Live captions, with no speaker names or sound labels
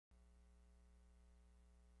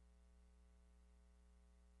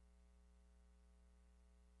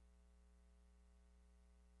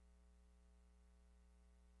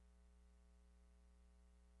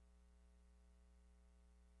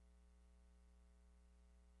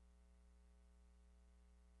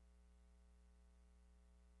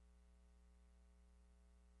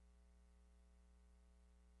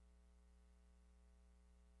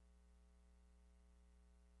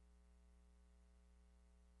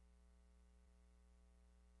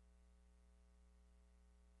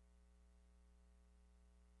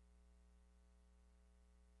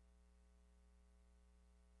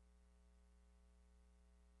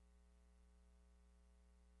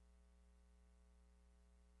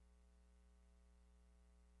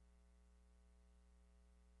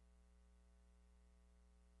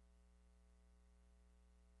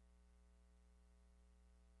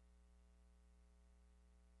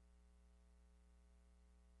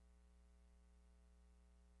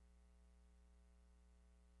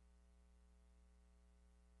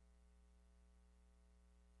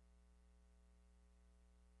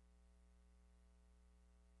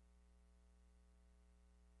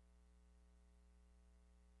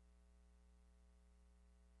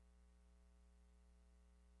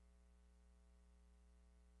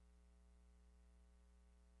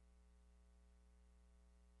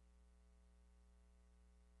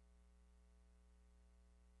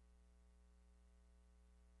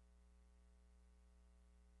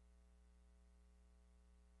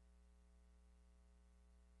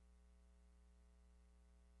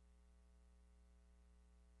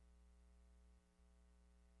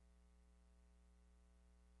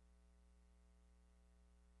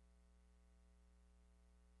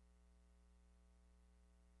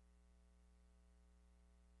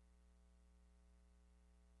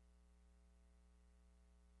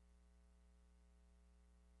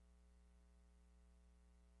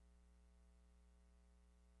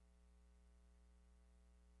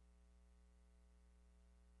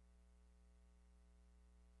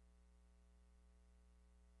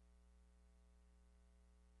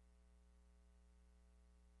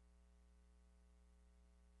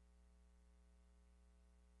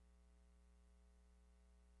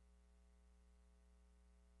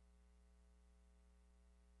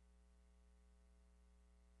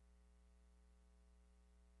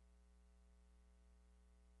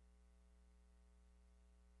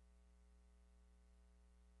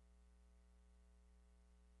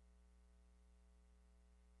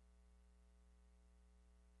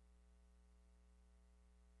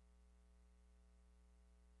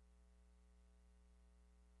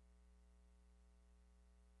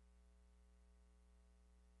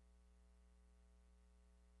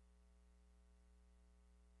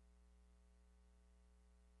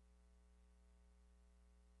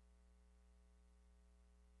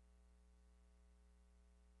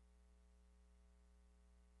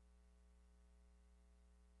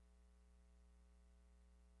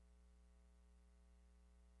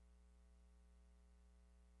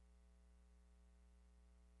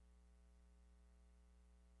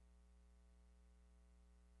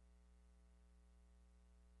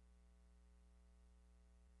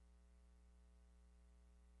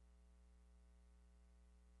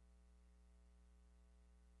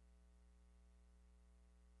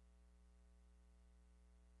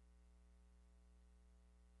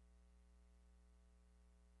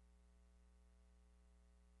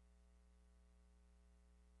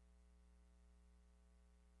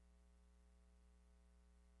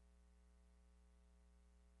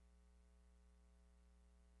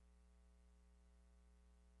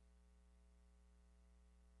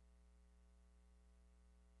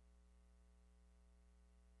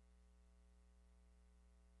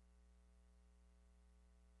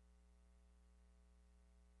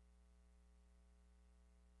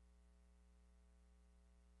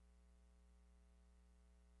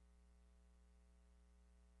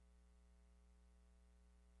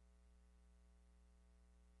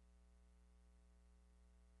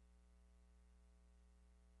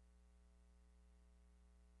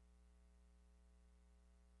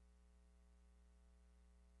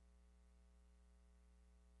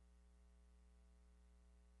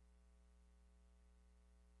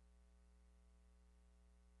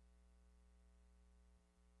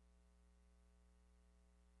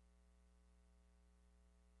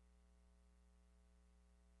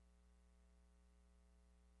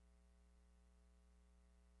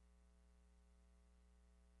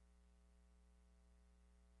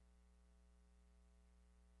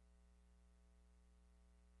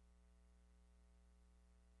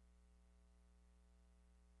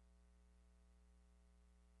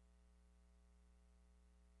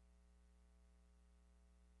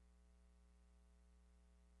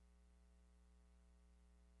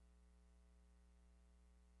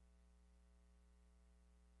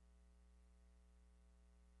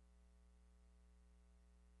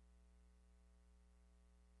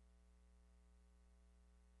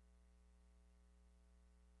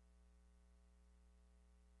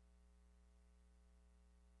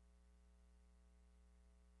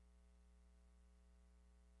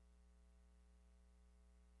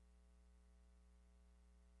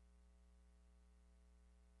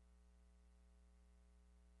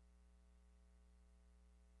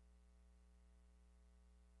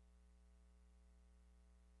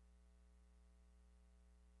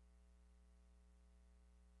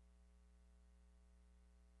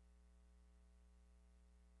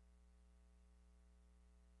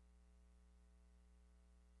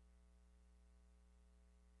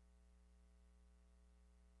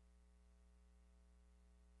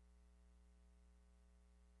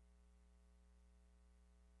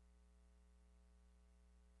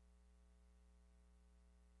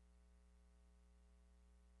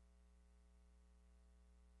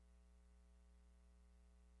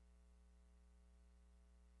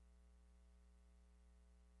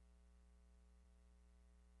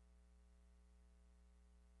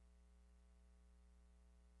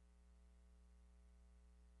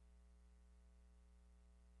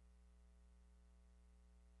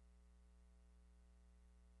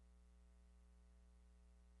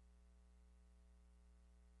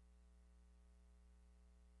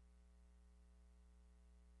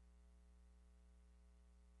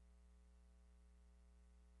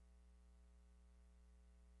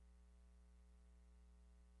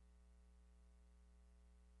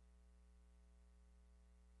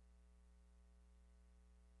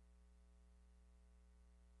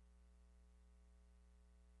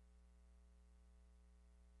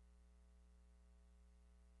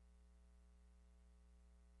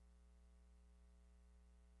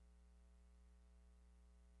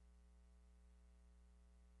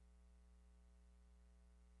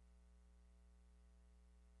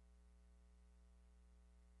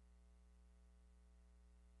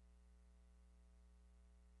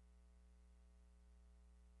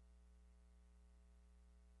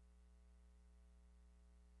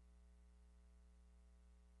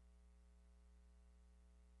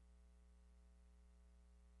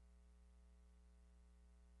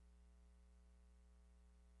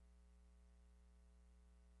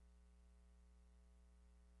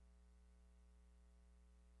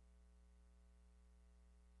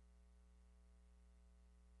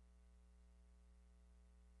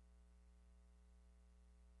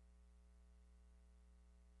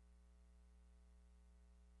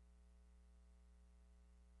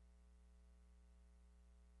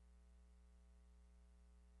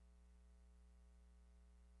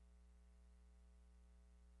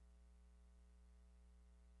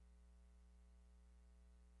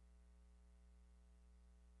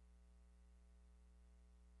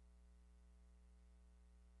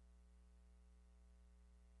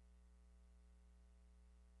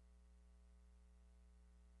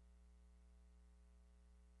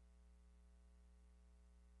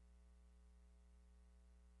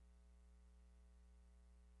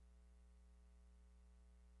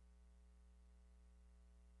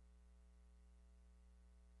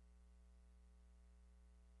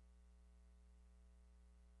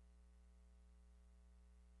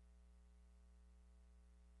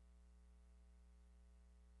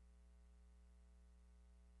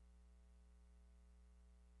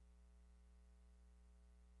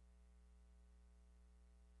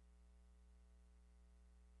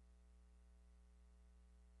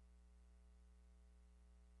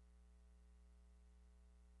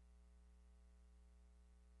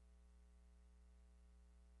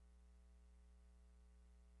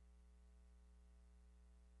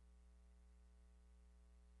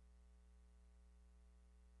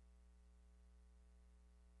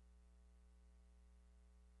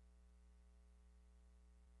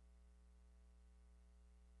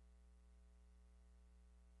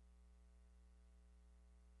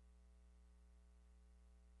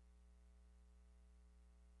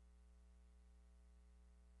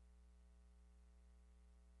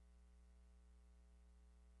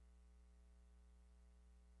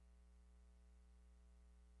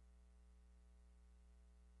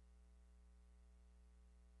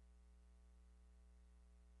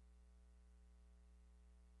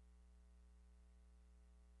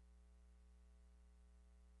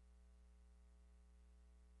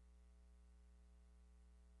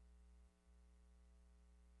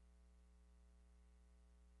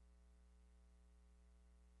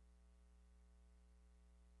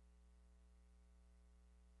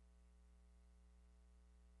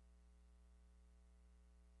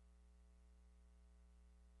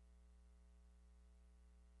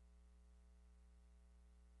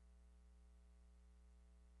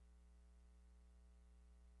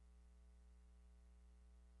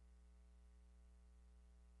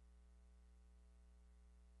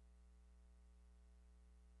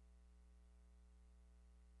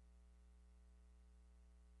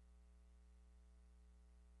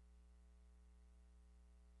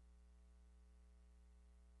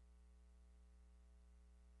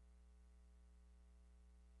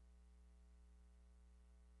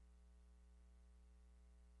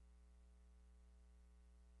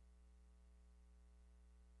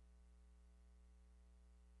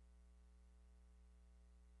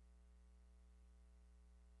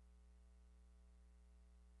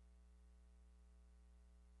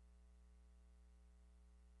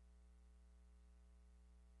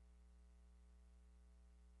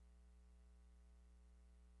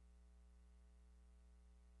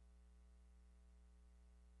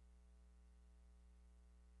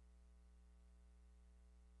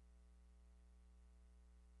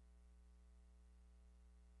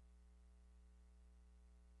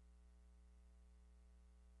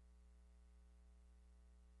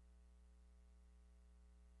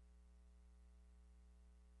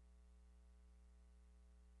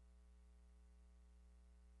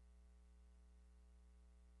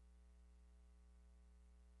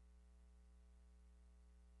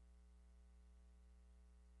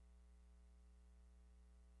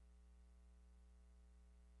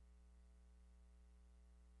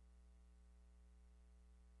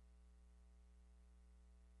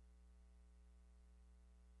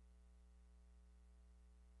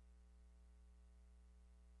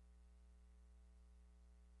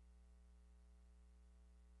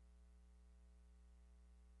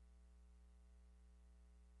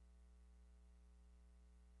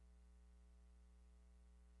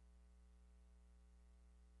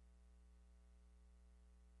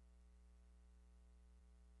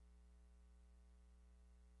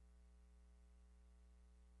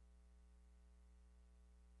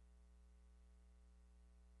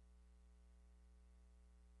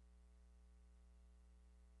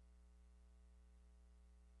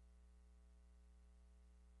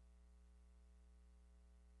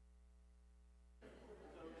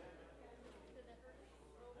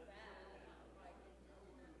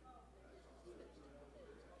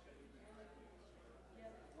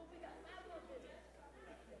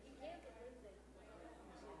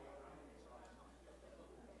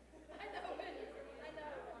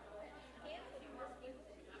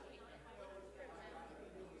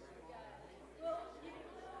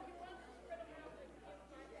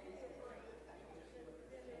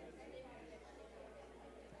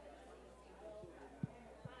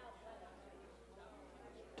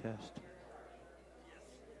test.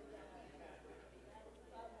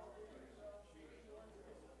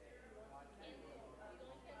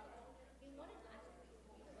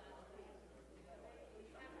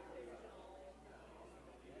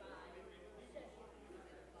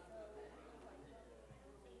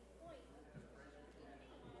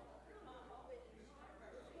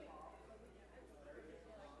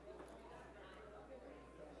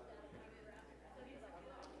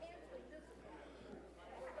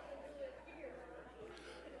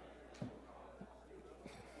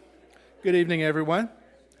 Good evening, everyone.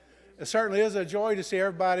 It certainly is a joy to see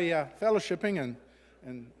everybody fellowshipping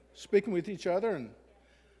and speaking with each other and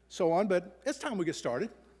so on, but it's time we get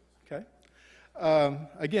started, okay?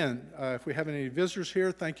 Again, if we have any visitors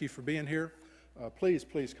here, thank you for being here. Please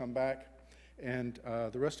come back. And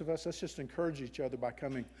the rest of us, let's just encourage each other by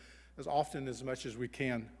coming as often as much as we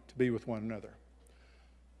can to be with one another.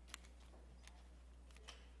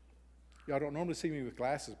 Y'all don't normally see me with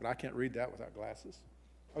glasses, but I can't read that without glasses.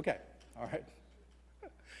 Okay. All right.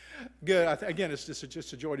 Good. Again, it's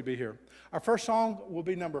just a joy to be here. Our first song will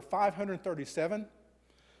be number 537.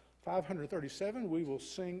 537, we will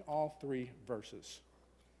sing all three verses.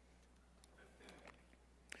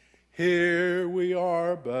 Here we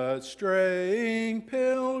are but straying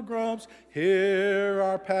pilgrims, here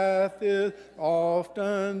our path is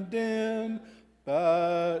often dim,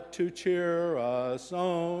 but to cheer us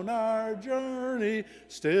on our journey,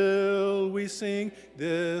 still we sing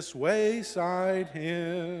this wayside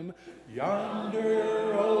hymn.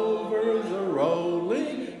 Yonder over the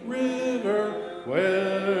rolling river,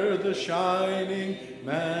 where the shining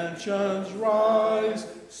mansions rise,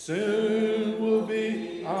 soon will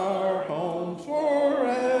be our home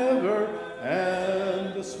forever,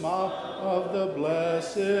 and the smile of the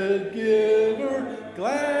blessed giver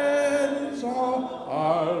gladdens all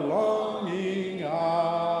our longing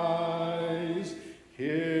eyes.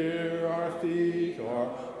 Here our feet are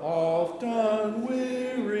often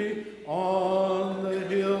weary on the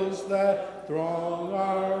hills that throng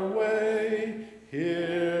our way.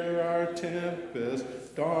 Here our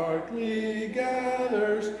tempest darkly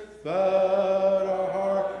gathers, but our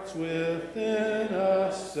hearts within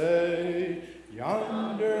us say,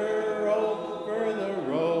 yonder over the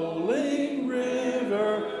rolling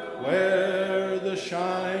river, where the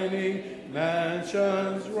shining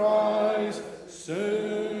mansions rise,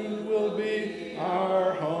 soon will be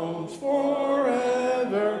our homes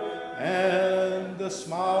forever, and the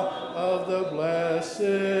smile of the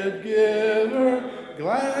blessed giver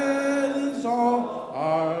gladdens all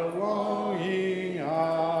our longing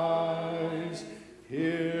eyes.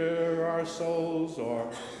 Here our souls are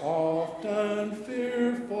often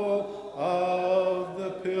fearful of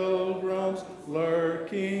the pilgrim's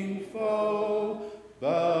lurking foe,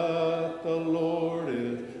 but the Lord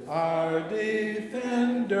is our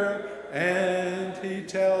defender, and he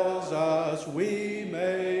tells us we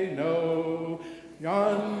may know.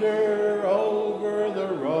 Yonder over the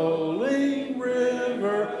rolling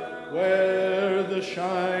river, where the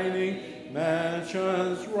shining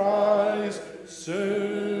mansions rise,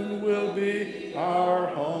 soon will be our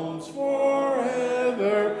homes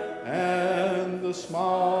forever, and the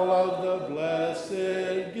smile of the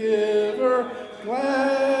blessed giver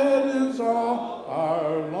gladdens all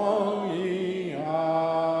our longing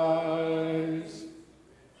eyes.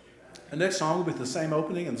 The next song will be the same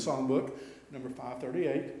opening in the songbook, number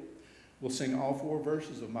 538. We'll sing all four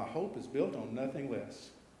verses of My Hope is Built on Nothing Less.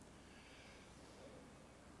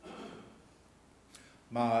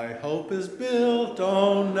 My hope is built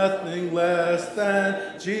on nothing less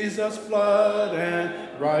than Jesus' blood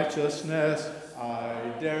and righteousness. I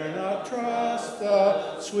dare not trust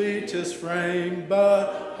the sweetest frame,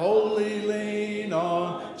 but wholly lean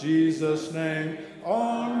on Jesus' name.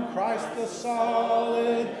 On Christ the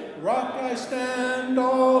solid rock I stand,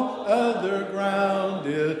 all other ground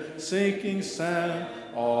is sinking sand.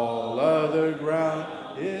 All other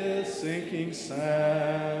ground is sinking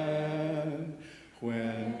sand.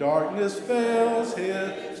 When darkness veils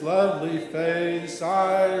his lovely face,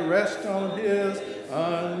 I rest on his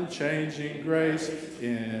unchanging grace.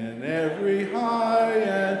 In every high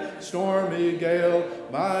and stormy gale,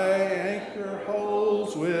 my anchor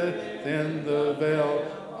holds within the veil.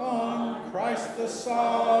 On Christ the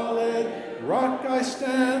solid rock I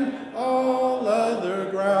stand, all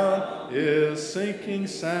other ground is sinking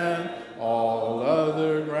sand. All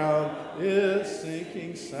other ground is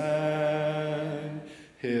sinking sand.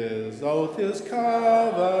 His oath, his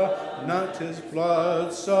covenant, his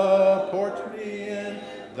blood support me in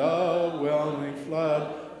the whelming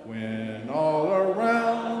flood. When all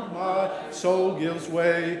around my soul gives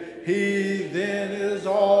way, he then is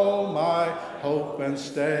all hope and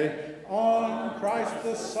stay. On Christ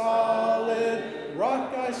the solid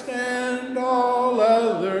rock I stand, all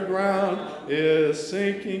other ground is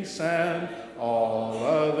sinking sand. All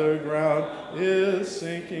other ground is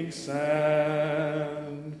sinking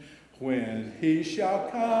sand. When he shall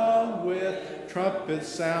come with trumpet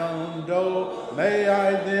sound, oh, may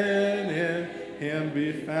I then in him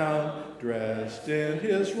be found, dressed in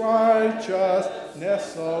his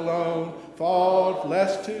righteousness alone,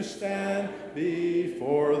 faultless to stand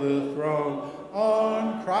before the throne.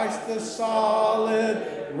 On Christ the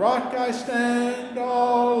solid rock I stand,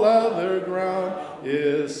 all other ground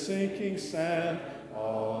is sinking sand.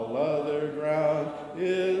 All other ground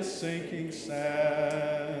is sinking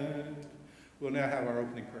sand. We'll now have our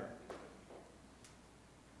opening prayer.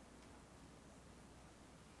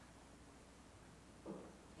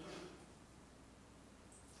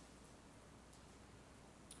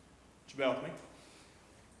 Would you bow with me?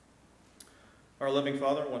 Our loving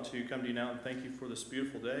Father, I want to come to you now and thank you for this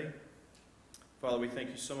beautiful day. Father, we thank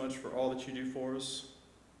you so much for all that you do for us.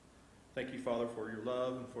 Thank you, Father, for your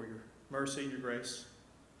love and for your mercy and your grace.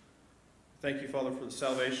 Thank you, Father, for the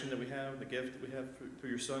salvation that we have, the gift that we have through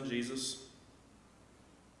your Son, Jesus.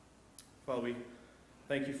 Father, we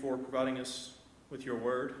thank you for providing us with your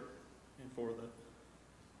word and for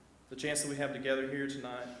the chance that we have together here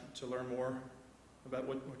tonight to learn more about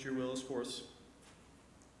what your will is for us.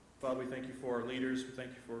 Father, we thank you for our leaders. We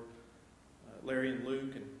thank you for Larry and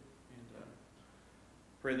Luke, and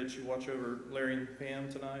pray that you watch over Larry and Pam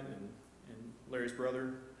tonight, and Larry's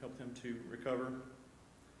brother, help them to recover.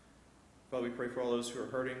 Father, we pray for all those who are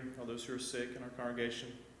hurting, all those who are sick in our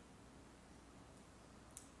congregation.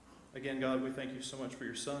 Again, God, we thank you so much for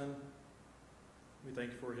your Son. We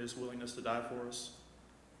thank you for his willingness to die for us,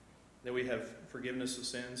 that we have forgiveness of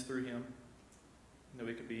sins through him, and that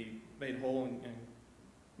we could be made whole and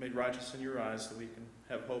made righteous in your eyes, that we can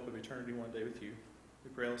have hope of eternity one day with you.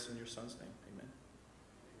 We pray this in your Son's name. Amen.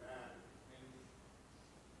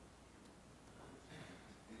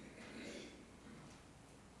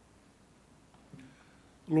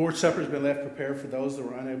 The Lord's Supper has been left prepared for those that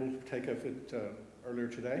were unable to partake of it earlier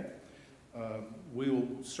today. We will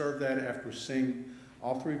serve that after we sing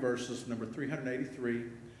all three verses, number 383,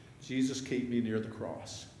 Jesus, keep me near the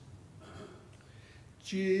cross.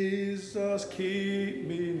 Jesus, keep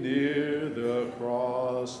me near the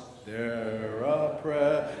cross, there a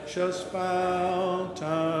precious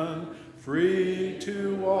fountain, free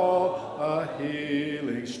to all, a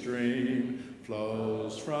healing stream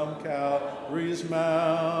flows from Calvary's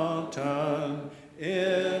mountain.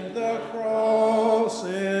 In the cross,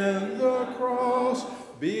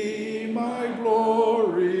 be my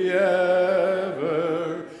glory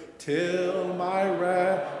ever, till my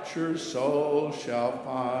raptured soul shall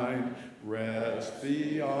find rest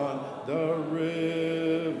beyond the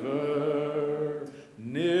river.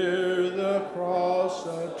 Near the cross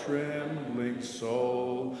a trembling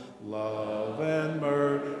soul, love and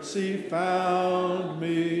mercy found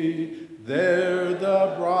me. There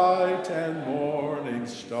the bright and morning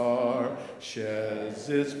star sheds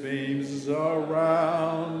its beams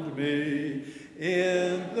around me.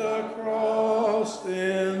 In the cross,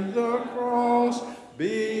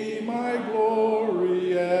 be my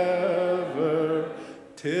glory ever,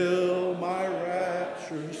 till my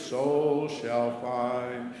raptured soul shall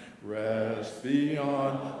find rest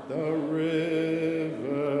beyond the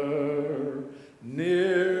river.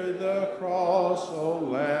 Near the cross, O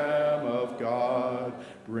Lamb of God,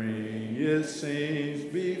 bring its scenes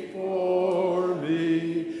before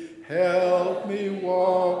me. Help me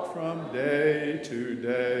walk from day to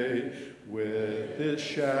day with its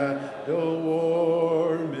shadow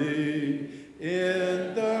o'er me.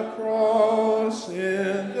 In the cross,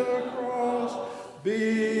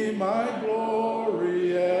 be my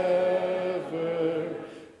glory ever,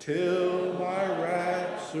 till my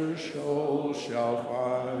raptured soul shall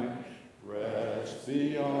find rest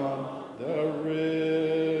beyond the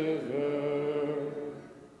river.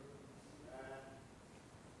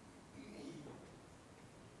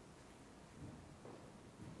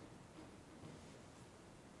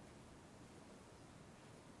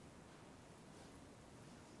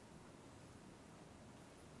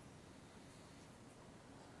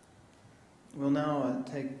 We'll now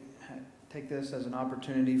take this as an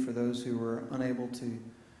opportunity for those who were unable to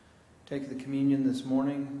take the communion this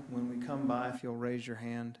morning. When we come by, if you'll raise your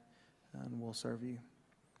hand, and we'll serve you.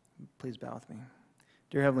 Please bow with me.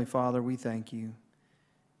 Dear Heavenly Father, we thank you.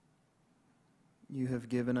 You have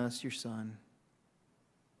given us your Son,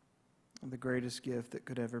 the greatest gift that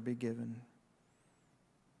could ever be given,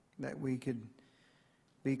 that we could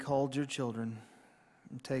be called your children,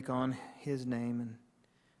 and take on His name and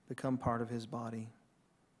become part of His body,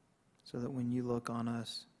 so that when you look on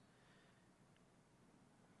us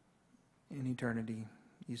in eternity,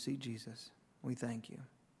 you see Jesus. We thank you.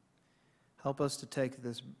 Help us to take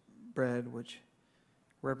this bread, which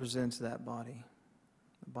represents that body,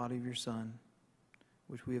 the body of your Son,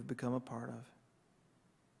 which we have become a part of.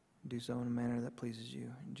 Do so in a manner that pleases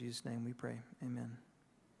you. In Jesus' name we pray. Amen.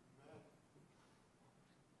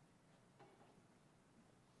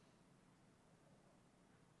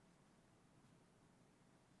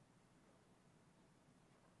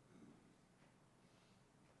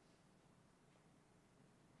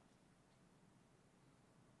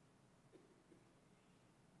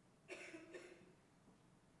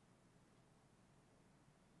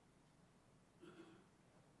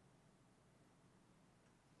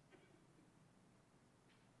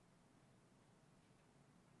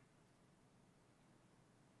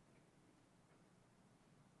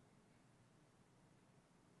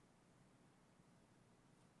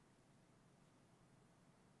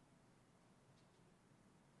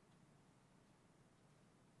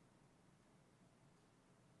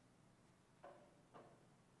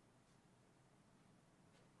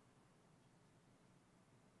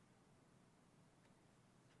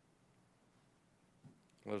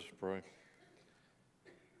 Let us pray.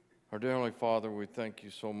 Our dear Heavenly Father, we thank you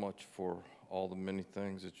so much for all the many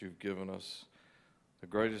things that you've given us. The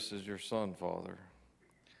greatest is your Son, Father.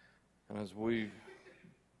 And as we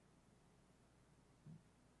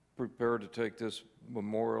prepare to take this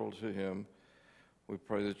memorial to him, we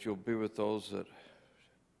pray that you'll be with those that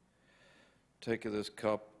take of this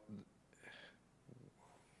cup,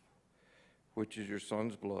 which is your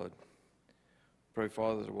Son's blood. Pray,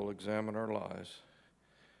 Father, that we'll examine our lives.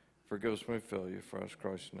 Forgive us when we fail you. For us,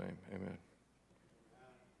 Christ's name. Amen.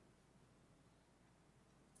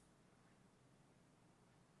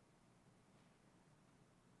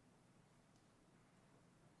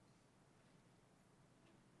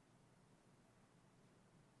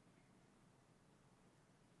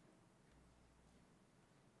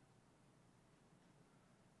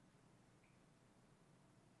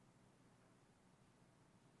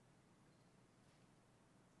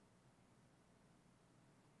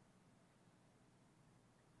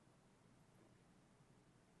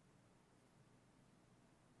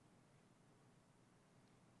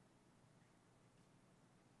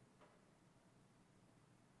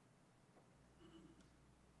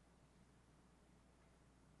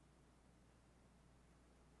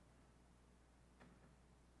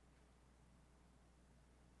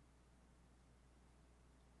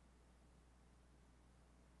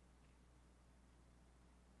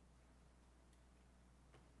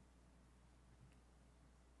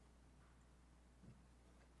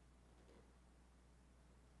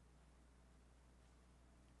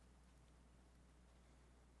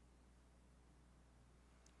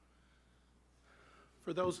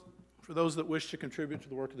 For those that wish to contribute to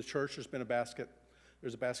the work of the church, there's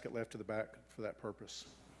a basket left to the back for that purpose.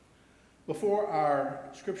 Before our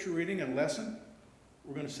scripture reading and lesson,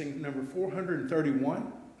 we're going to sing number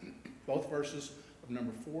 431, both verses of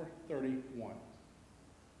number 431.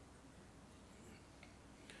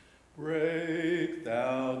 Break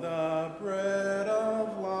thou the bread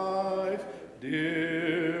of life,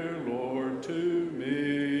 dear Lord, to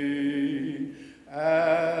me,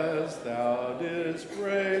 as thou didst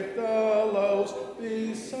break the loaves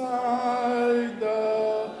beside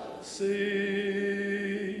the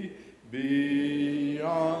sea.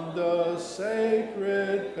 Beyond the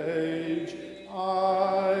sacred page,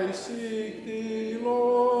 I seek thee,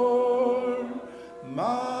 Lord.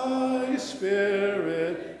 My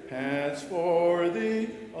spirit pants for thee,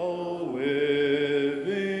 O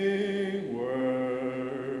living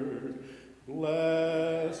word.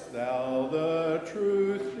 Bless thou the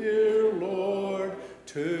truth, dear Lord,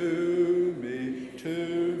 to me,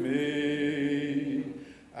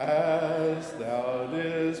 as thou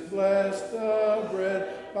didst bless the bread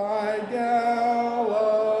by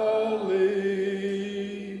Galilee.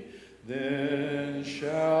 Then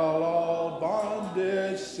shall all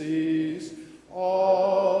bondage cease,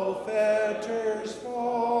 all fetters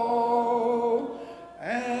fall,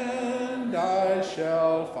 and I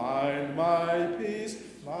shall find my peace,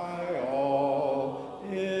 my all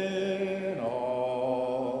in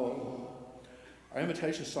all. Our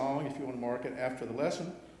invitation song, if you want to mark it after the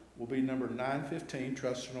lesson, will be number 915,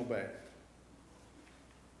 Trust and Obey.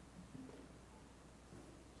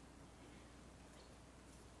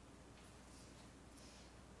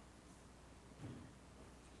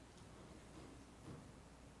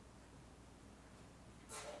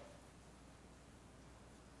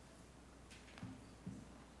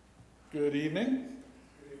 Good evening.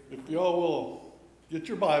 If y'all will get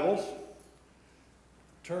your Bibles,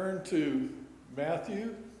 turn to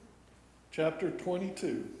Matthew chapter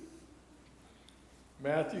 22.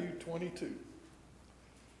 Matthew 22.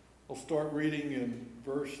 I'll start reading in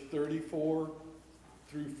verse 34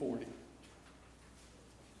 through 40.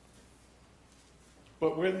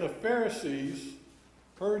 But when the Pharisees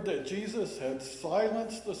heard that Jesus had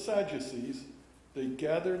silenced the Sadducees, they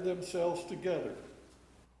gathered themselves together.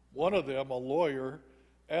 One of them, a lawyer,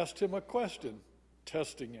 asked him a question,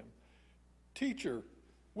 testing him. Teacher,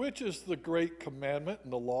 which is the great commandment in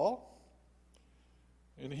the law?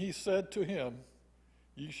 And he said to him,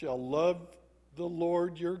 You shall love the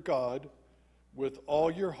Lord your God with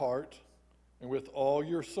all your heart, and with all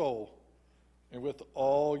your soul, and with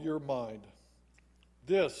all your mind.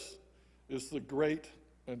 This is the great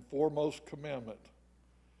and foremost commandment.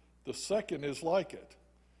 The second is like it.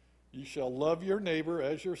 You shall love your neighbor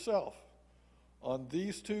as yourself. On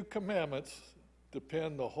these two commandments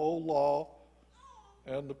depend the whole law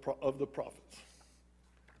and of the prophets.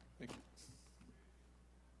 Thank you.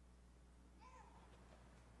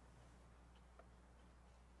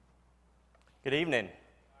 Good evening.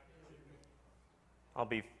 I'll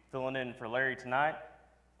be filling in for Larry tonight.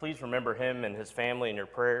 Please remember him and his family in your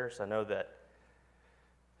prayers. I know that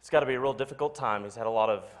it's got to be a real difficult time. He's had a lot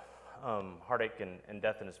of heartache and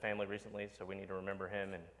death in his family recently, so we need to remember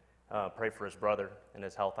him and pray for his brother and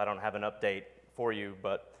his health. I don't have an update for you,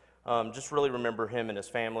 but just really remember him and his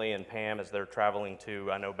family and Pam as they're traveling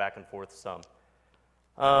to, I know, back and forth some.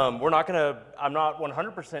 I'm not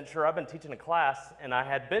 100% sure. I've been teaching a class, and I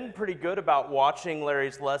had been pretty good about watching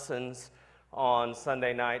Larry's lessons on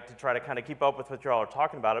Sunday night to try to kind of keep up with what y'all are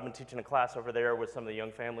talking about. I've been teaching a class over there with some of the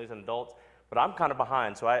young families and adults, but I'm kind of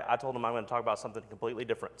behind, so I told him I'm going to talk about something completely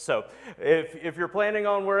different. So if you're planning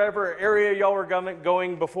on wherever area y'all were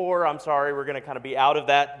going before, I'm sorry, we're going to kind of be out of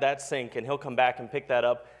that sync, and he'll come back and pick that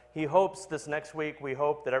up. He hopes this next week, we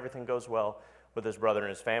hope that everything goes well with his brother and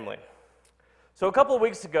his family. So a couple of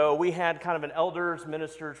weeks ago, we had kind of an elders,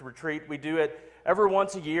 ministers retreat. We do it every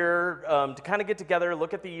once a year to kind of get together,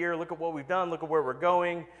 look at the year, look at what we've done, look at where we're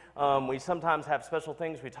going. We sometimes have special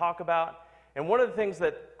things we talk about. And one of the things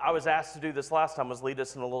that I was asked to do this last time was lead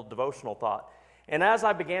us in a little devotional thought. And as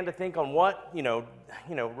I began to think on what,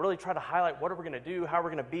 really try to highlight what are we going to do, how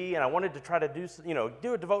we're going to be, and I wanted to try to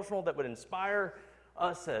do a devotional that would inspire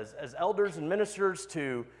us as elders and ministers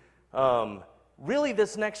to really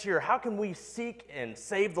this next year, how can we seek and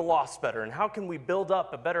save the lost better? And how can we build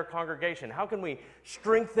up a better congregation? How can we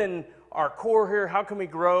strengthen our core here? How can we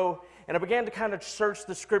grow? And I began to kind of search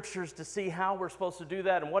the scriptures to see how we're supposed to do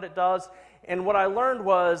that and what it does. And what I learned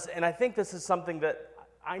was, and I think this is something that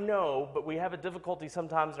I know, but we have a difficulty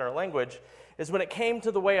sometimes in our language, is when it came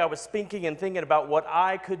to the way I was speaking and thinking about what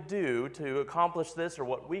I could do to accomplish this, or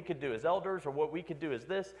what we could do as elders, or what we could do as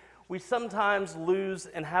this, we sometimes lose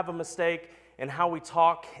and have a mistake in how we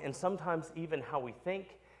talk, and sometimes even how we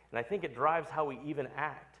think, and I think it drives how we even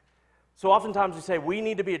act. So oftentimes we say, we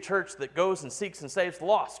need to be a church that goes and seeks and saves the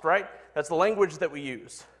lost, right? That's the language that we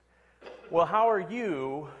use. Well, how are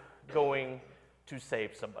you going to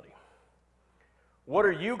save somebody? What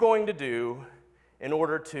are you going to do in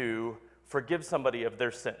order to forgive somebody of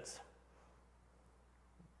their sins?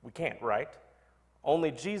 We can't, right?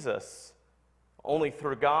 Only Jesus, only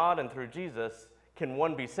through God and through Jesus can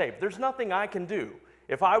one be saved. There's nothing I can do.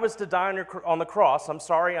 If I was to die on the cross, I'm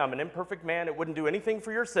sorry, I'm an imperfect man. It wouldn't do anything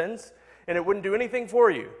for your sins, and it wouldn't do anything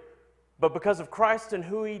for you. But because of Christ and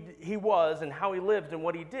who he was and how he lived and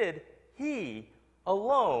what he did, he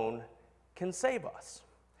alone can save us.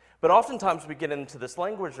 But oftentimes we get into this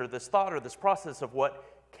language or this thought or this process of what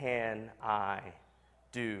can I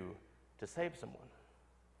do to save someone?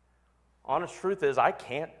 Honest truth is, I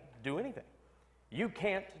can't do anything. You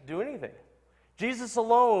can't do anything. Jesus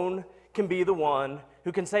alone can be the one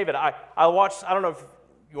who can save it. I don't know if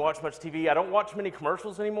you watch much TV. I don't watch many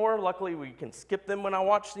commercials anymore. Luckily, we can skip them when I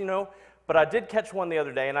watch, But I did catch one the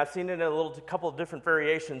other day, and I've seen it in a couple of different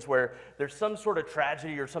variations where there's some sort of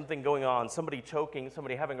tragedy or something going on, somebody choking,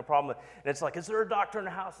 somebody having a problem, and it's like, is there a doctor in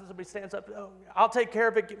the house? And somebody stands up, oh, I'll take care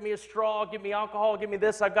of it. Give me a straw, give me alcohol, give me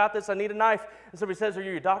this, I've got this, I need a knife. And somebody says, are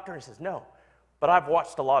you a doctor? And he says, no, but I've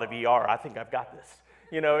watched a lot of ER. I think I've got this.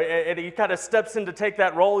 And he kind of steps in to take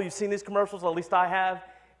that role. You've seen these commercials, at least I have.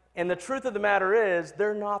 And the truth of the matter is,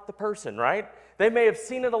 they're not the person, right? They may have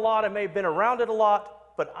seen it a lot, I may have been around it a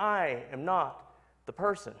lot, but I am not the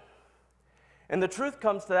person. And the truth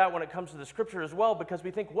comes to that when it comes to the scripture as well, because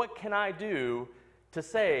we think, what can I do to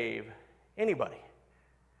save anybody?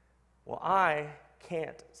 Well, I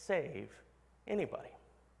can't save anybody.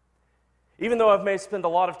 Even though I've may spend a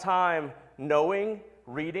lot of time knowing,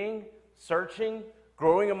 reading, searching,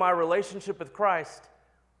 growing in my relationship with Christ,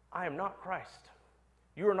 I am not Christ.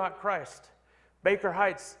 You are not Christ. Baker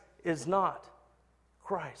Heights is not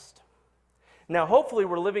Christ. Now, hopefully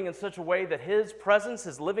we're living in such a way that His presence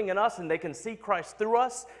is living in us and they can see Christ through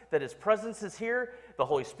us, that His presence is here, the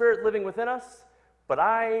Holy Spirit living within us. But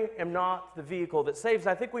I am not the vehicle that saves.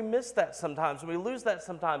 And I think we miss that sometimes, and we lose that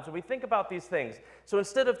sometimes, and we think about these things. So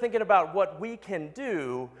instead of thinking about what we can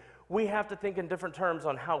do, we have to think in different terms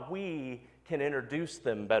on how we can introduce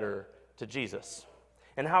them better to Jesus.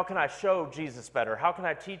 And how can I show Jesus better? How can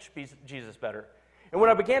I teach Jesus better? And when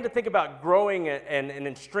I began to think about growing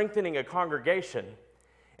and strengthening a congregation,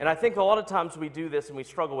 and I think a lot of times we do this and we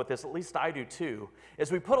struggle with this, at least I do too,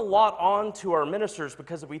 is we put a lot on to our ministers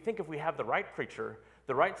because we think if we have the right preacher,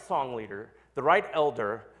 the right song leader, the right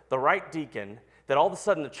elder, the right deacon, that all of a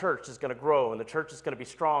sudden the church is going to grow and the church is going to be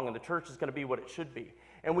strong and the church is going to be what it should be.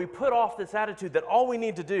 And we put off this attitude that all we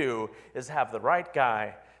need to do is have the right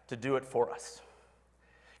guy to do it for us.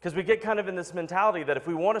 Because we get kind of in this mentality that if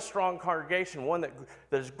we want a strong congregation, one that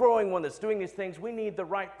is growing, one that's doing these things, we need the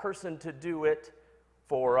right person to do it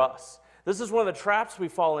for us. This is one of the traps we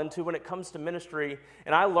fall into when it comes to ministry,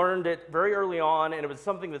 and I learned it very early on, and it was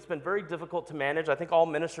something that's been very difficult to manage. I think all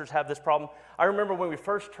ministers have this problem. I remember when we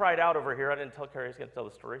first tried out over here, I didn't tell Carrie I was going to tell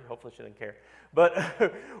the story. Hopefully she didn't care. But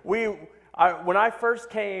when I first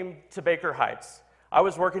came to Baker Heights, I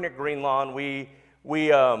was working at Greenlawn. We're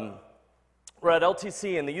at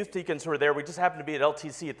LTC, and the youth deacons who were there, we just happened to be at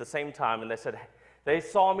LTC at the same time, and they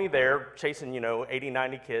saw me there chasing, 80,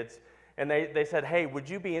 90 kids, and they said, hey, would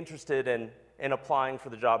you be interested in applying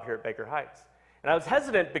for the job here at Baker Heights? And I was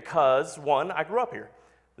hesitant because, one, I grew up here.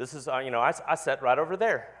 This is, I sat right over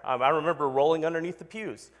there. I remember rolling underneath the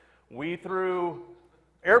pews. We threw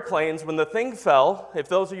airplanes when the thing fell. If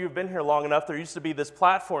those of you who've been here long enough, there used to be this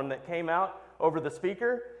platform that came out over the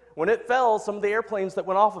speaker. When it fell, some of the airplanes that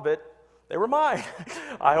went off of it, they were mine.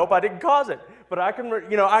 I hope I didn't cause it. But I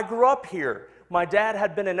grew up here. My dad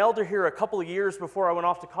had been an elder here a couple of years before I went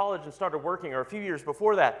off to college and started working, or a few years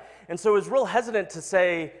before that. And so I was real hesitant to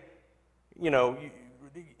say,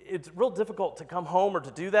 it's real difficult to come home or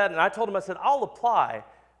to do that. And I told him, I said, I'll apply,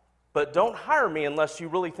 but don't hire me unless you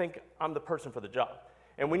really think I'm the person for the job.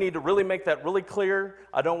 And we need to really make that really clear.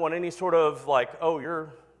 I don't want any sort of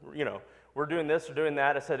we're doing this or doing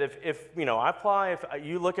that. I said, if I apply, if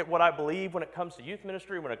you look at what I believe when it comes to youth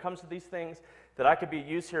ministry, when it comes to these things, that I could be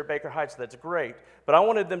used here at Baker Heights, that's great. But I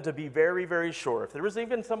wanted them to be very, very sure. If there was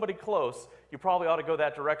even somebody close, you probably ought to go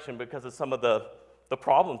that direction because of some of the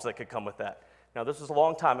problems that could come with that. Now, this was a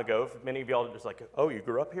long time ago. Many of y'all are just like, oh, you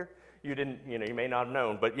grew up here? You didn't, you may not have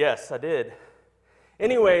known. But yes, I did.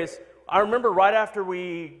 Anyways, I remember right after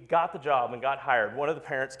we got the job and got hired, one of the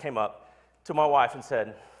parents came up to my wife and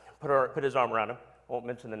said, put his arm around him, won't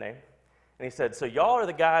mention the name, and he said, so y'all are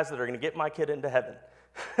the guys that are going to get my kid into heaven.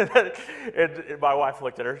 And my wife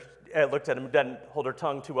looked at him, doesn't hold her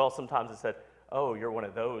tongue too well sometimes, and said, oh, you're one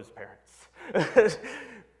of those parents.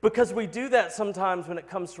 Because we do that sometimes when it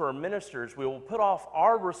comes to our ministers. We will put off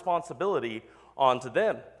our responsibility onto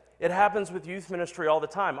them. It happens with youth ministry all the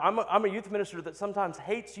time. I'm a youth minister that sometimes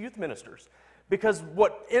hates youth ministers. Because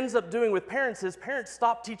what ends up doing with parents is parents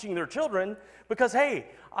stop teaching their children because, hey,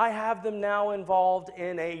 I have them now involved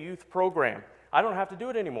in a youth program. I don't have to do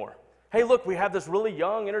it anymore. Hey, look, we have this really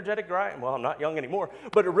young, energetic guy. Well, I'm not young anymore,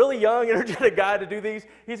 but a really young, energetic guy to do these.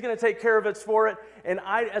 He's going to take care of us for it. And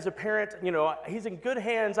I, as a parent, he's in good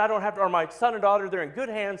hands. I don't have to, or my son and daughter, they're in good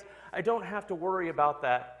hands. I don't have to worry about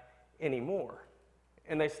that anymore.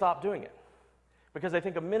 And they stop doing it because they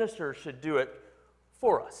think a minister should do it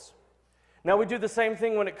for us. Now, we do the same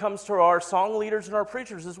thing when it comes to our song leaders and our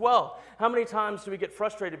preachers as well. How many times do we get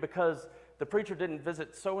frustrated because the preacher didn't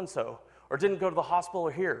visit so-and-so, or didn't go to the hospital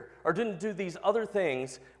here, or didn't do these other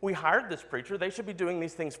things? We hired this preacher. They should be doing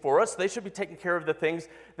these things for us. They should be taking care of the things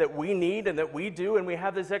that we need and that we do, and we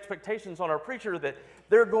have these expectations on our preacher that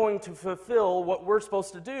they're going to fulfill what we're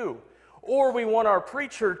supposed to do. Or we want our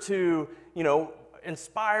preacher to,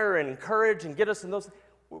 inspire and encourage and get us in those,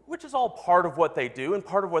 which is all part of what they do and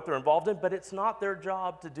part of what they're involved in, but it's not their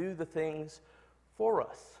job to do the things for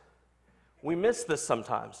us. We miss this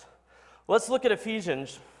sometimes. Let's look at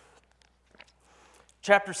Ephesians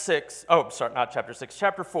chapter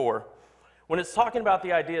 4, when it's talking about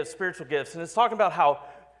the idea of spiritual gifts, and it's talking about how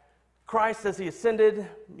Christ, as he ascended,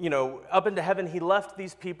 up into heaven, he left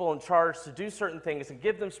these people in charge to do certain things and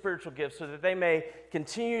give them spiritual gifts so that they may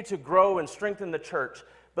continue to grow and strengthen the church.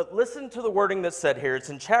 But listen to the wording that's said here. It's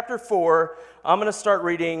in chapter 4. I'm going to start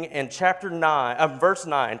reading in verse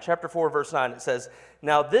 9. Chapter 4, verse 9. It says,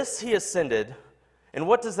 "Now this he ascended," and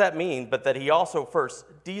what does that mean? But that he also first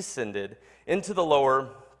descended into the lower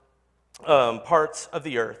parts of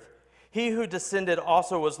the earth. He who descended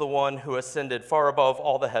also was the one who ascended far above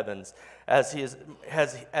all the heavens, as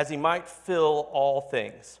he might fill all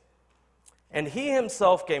things. And he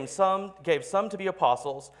himself gave some to be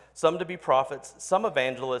apostles, some to be prophets, some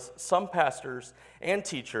evangelists, some pastors and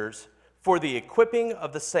teachers, for the equipping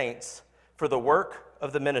of the saints, for the work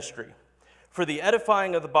of the ministry, for the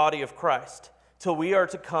edifying of the body of Christ, till we are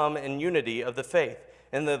to come in unity of the faith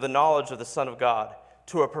and the knowledge of the Son of God,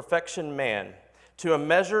 to a perfection man, to a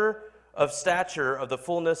measure of stature of the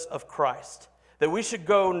fullness of Christ, that we should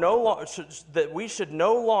no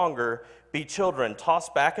longer be children,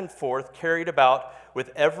 tossed back and forth, carried about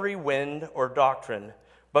with every wind or doctrine,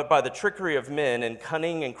 but by the trickery of men and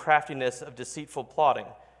cunning and craftiness of deceitful plotting,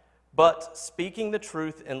 but speaking the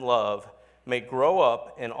truth in love, may grow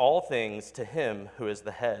up in all things to him who is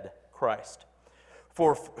the head, Christ,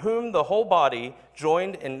 for whom the whole body,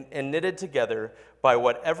 joined and knitted together by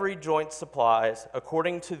what every joint supplies,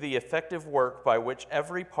 according to the effective work by which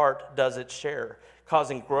every part does its share,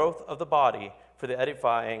 causing growth of the body for the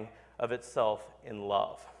edifying of itself in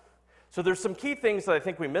love. So there's some key things that I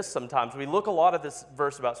think we miss sometimes. We look a lot at this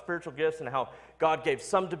verse about spiritual gifts and how God gave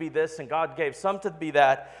some to be this and God gave some to be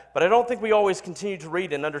that, but I don't think we always continue to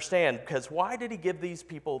read and understand, because why did he give these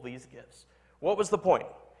people these gifts? What was the point?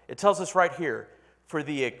 It tells us right here, for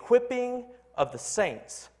the equipping of the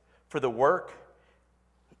saints, for the work,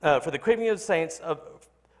 for the equipping of the saints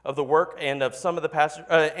of the work and of some of the pastors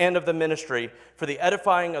and of the ministry, for the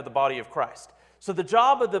edifying of the body of Christ. So the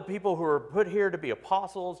job of the people who are put here to be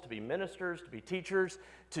apostles, to be ministers, to be teachers,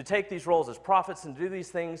 to take these roles as prophets and do these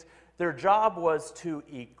things, their job was to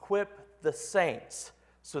equip the saints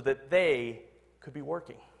so that they could be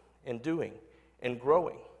working and doing and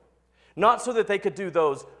growing. Not so that they could do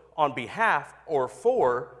those on behalf or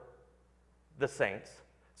for the saints,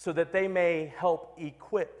 so that they may help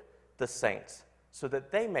equip the saints, so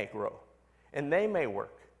that they may grow, and they may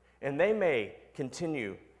work, and they may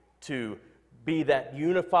continue to be that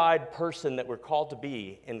unified person that we're called to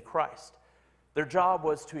be in Christ. Their job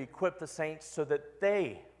was to equip the saints so that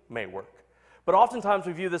they may work. But oftentimes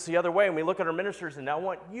we view this the other way, and we look at our ministers, and I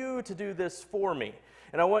want you to do this for me,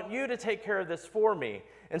 and I want you to take care of this for me,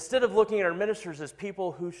 instead of looking at our ministers as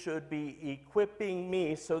people who should be equipping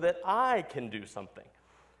me so that I can do something.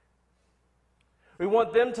 We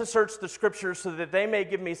want them to search the scriptures so that they may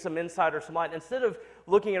give me some insight or some light, instead of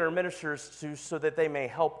looking at our ministers so that they may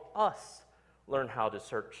help us learn how to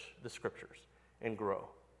search the scriptures and grow.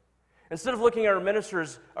 Instead of looking at our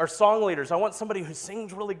ministers, our song leaders, I want somebody who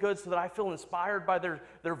sings really good so that I feel inspired by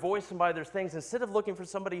their voice and by their things, instead of looking for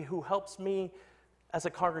somebody who helps me as a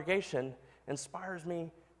congregation, inspires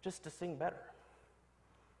me just to sing better.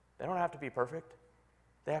 They don't have to be perfect.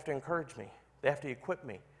 They have to encourage me. They have to equip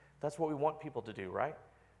me. That's what we want people to do, right?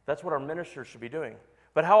 That's what our ministers should be doing.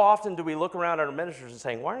 But how often do we look around at our ministers and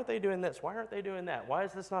saying, why aren't they doing this? Why aren't they doing that? Why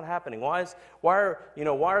is this not happening? Why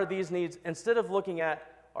are these needs? Instead of looking at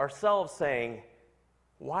ourselves saying,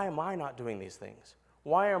 why am I not doing these things?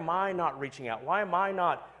 Why am I not reaching out? Why am I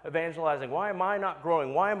not evangelizing? Why am I not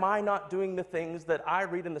growing? Why am I not doing the things that I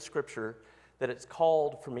read in the scripture that it's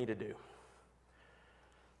called for me to do?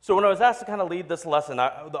 So when I was asked to kind of lead this lesson,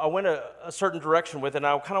 I went a certain direction with it, and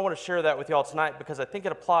I kind of want to share that with you all tonight because I think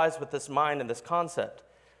it applies with this mind and this concept.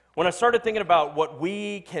 When I started thinking about what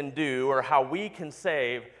we can do or how we can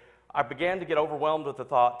save, I began to get overwhelmed with the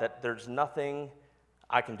thought that there's nothing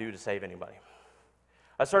I can do to save anybody.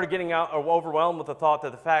 I started getting overwhelmed with the thought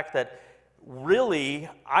that the fact that really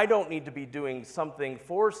I don't need to be doing something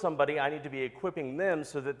for somebody, I need to be equipping them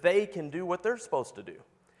so that they can do what they're supposed to do.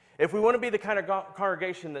 If we want to be the kind of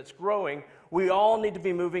congregation that's growing, we all need to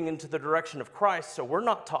be moving into the direction of Christ so we're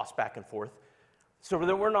not tossed back and forth, so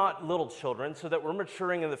that we're not little children, so that we're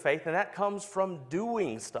maturing in the faith. And that comes from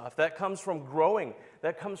doing stuff. That comes from growing.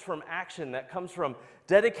 That comes from action. That comes from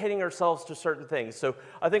dedicating ourselves to certain things. So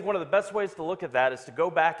I think one of the best ways to look at that is to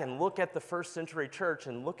go back and look at the first century church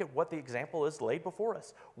and look at what the example is laid before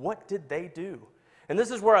us. What did they do? And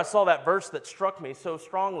this is where I saw that verse that struck me so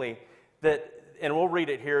strongly that, and we'll read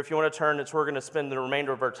it here. If you want to turn, it's where we're going to spend the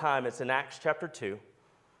remainder of our time. It's in Acts chapter 2.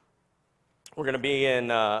 We're going to be in,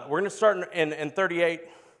 we're going to start in 38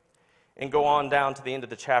 and go on down to the end of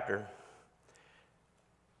the chapter.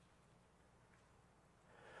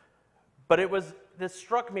 But this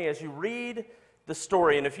struck me as you read the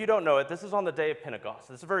story, and if you don't know it, this is on the day of Pentecost.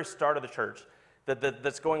 This is the very start of the church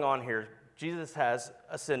that's going on here. Jesus has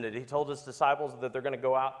ascended. He told his disciples that they're going to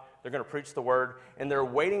go out, they're going to preach the word, and they're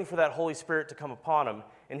waiting for that Holy Spirit to come upon them.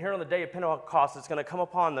 And here on the day of Pentecost, it's going to come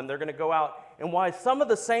upon them. They're going to go out. And why some of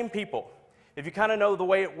the same people, if you kind of know the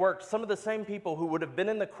way it worked, some of the same people who would have been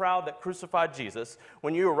in the crowd that crucified Jesus,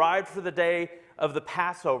 when you arrived for the day of the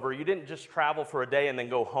Passover, you didn't just travel for a day and then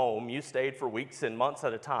go home. You stayed for weeks and months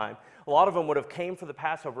at a time. A lot of them would have came for the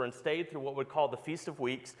Passover and stayed through what we'd call the Feast of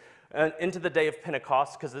Weeks into the day of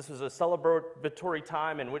Pentecost, because this was a celebratory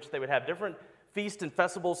time in which they would have different feasts and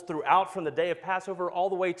festivals throughout from the day of Passover all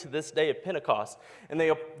the way to this day of Pentecost. And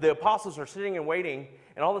the apostles are sitting and waiting,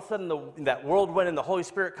 and all of a sudden that whirlwind and the Holy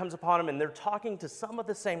Spirit comes upon them, and they're talking to some of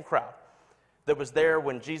the same crowd that was there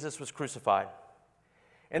when Jesus was crucified.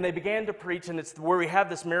 And they began to preach, and it's where we have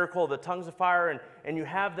this miracle of the tongues of fire, and you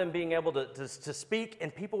have them being able to speak,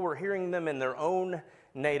 and people were hearing them in their own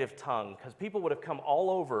native tongue, because people would have come all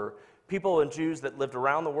over. People and Jews that lived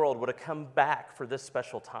around the world would have come back for this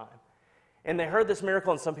special time. And they heard this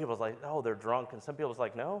miracle, and some people was like, oh, they're drunk. And some people was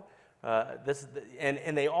like, no.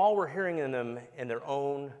 And they all were hearing them in their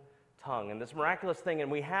own tongue. And this miraculous thing, and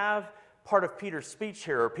we have part of Peter's speech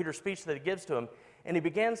here, or Peter's speech that he gives to him, and he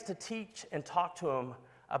begins to teach and talk to him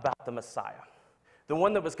about the Messiah, the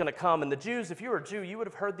one that was going to come. And the Jews, if you were a Jew, you would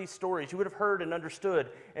have heard these stories. You would have heard and understood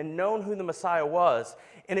and known who the Messiah was.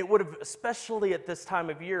 And it would have, especially at this time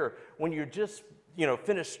of year, when you just,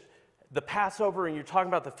 finished the Passover and you're talking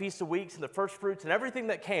about the Feast of Weeks and the first fruits and everything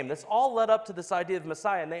that came, this all led up to this idea of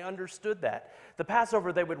Messiah, and they understood that. The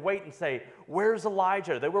Passover, they would wait and say, where's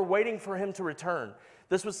Elijah? They were waiting for him to return.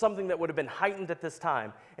 This was something that would have been heightened at this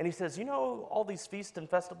time. And he says, all these feasts and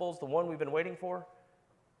festivals, the one we've been waiting for,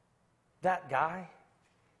 that guy,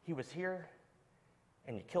 he was here,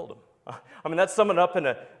 and you killed him. I mean, that's summing up in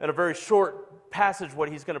a very short passage what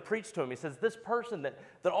he's going to preach to him. He says, this person that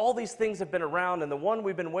all these things have been around, and the one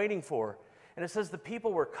we've been waiting for. And it says the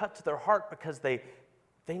people were cut to their heart because they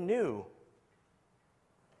knew.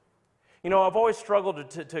 I've always struggled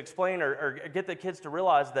to explain or get the kids to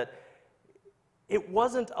realize that it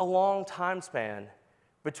wasn't a long time span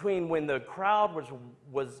between when the crowd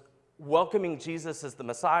was welcoming Jesus as the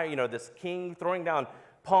Messiah, this king, throwing down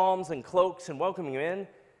palms and cloaks and welcoming him in,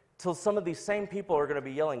 till some of these same people are going to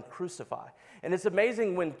be yelling, crucify. And it's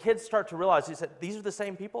amazing when kids start to realize, he said, these are the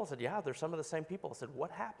same people? I said, yeah, they're some of the same people. I said,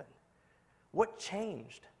 what happened? What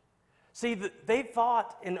changed? See, they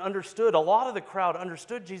thought and understood, a lot of the crowd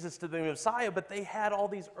understood Jesus to be the Messiah, but they had all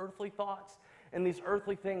these earthly thoughts and these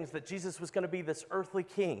earthly things, that Jesus was going to be this earthly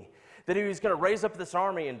king, that he was going to raise up this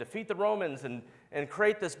army and defeat the Romans and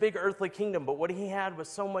create this big earthly kingdom. But what he had was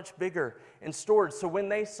so much bigger and stored. So when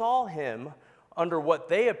they saw him under what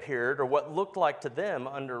they appeared, or what looked like to them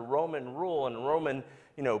under Roman rule and Roman,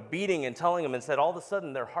 beating and telling them, and said, all of a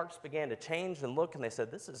sudden their hearts began to change and look, and they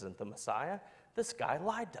said, this isn't the Messiah. This guy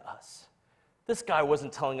lied to us. This guy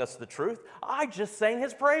wasn't telling us the truth. I just sang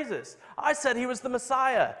his praises. I said he was the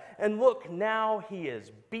Messiah. And look, now he is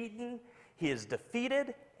beaten, he is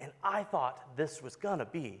defeated, and I thought this was going to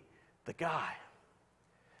be the guy.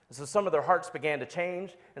 And so some of their hearts began to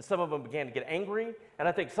change, and some of them began to get angry. And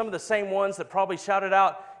I think some of the same ones that probably shouted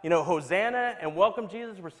out, Hosanna and welcome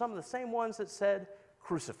Jesus, were some of the same ones that said,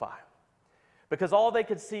 crucify. Because all they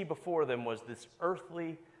could see before them was this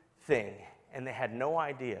earthly thing, and they had no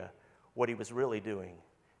idea what he was really doing.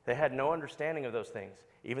 They had no understanding of those things,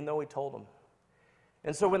 even though he told them.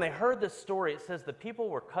 And so when they heard this story, it says the people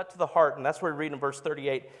were cut to the heart, and that's where we read in verse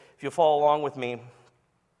 38, if you'll follow along with me,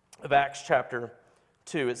 of Acts chapter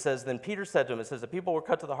 2. It says, then Peter said to him, it says, the people were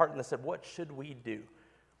cut to the heart, and they said, what should we do?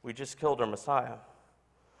 We just killed our Messiah.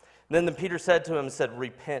 And then Peter said to him,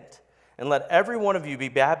 repent, and let every one of you be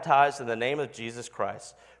baptized in the name of Jesus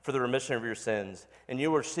Christ for the remission of your sins, and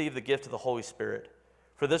you will receive the gift of the Holy Spirit.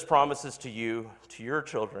 For this promises to you, to your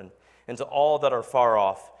children, and to all that are far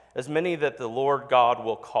off, as many that the Lord God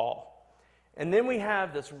will call. And then we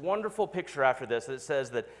have this wonderful picture after this that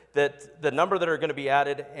says that the number that are going to be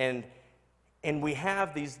added, and we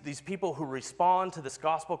have these people who respond to this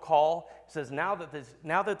gospel call. It says now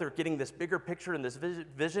that they're getting this bigger picture and this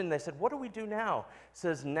vision, they said, what do we do now? It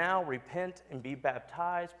says, now repent and be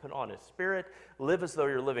baptized, put on his Spirit, live as though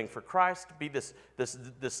you're living for Christ, be this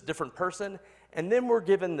different person. And then we're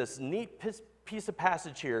given this neat piece of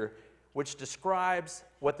passage here which describes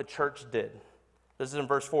what the church did. This is in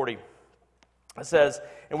verse 40. It says,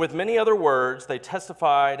 and with many other words they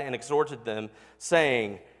testified and exhorted them,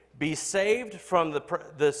 saying, be saved from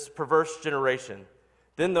this perverse generation.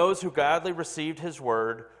 Then those who gladly received his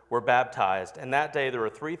word were baptized, and that day there were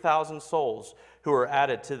 3,000 souls who were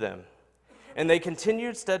added to them. And they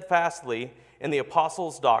continued steadfastly in the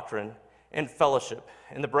apostles' doctrine, and fellowship,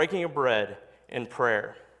 and the breaking of bread and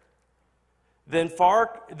prayer. Then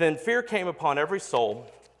fear came upon every soul.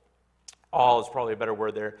 Awe is probably a better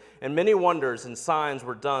word there. And many wonders and signs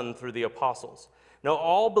were done through the apostles. Now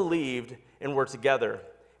all believed and were together,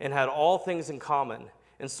 and had all things in common,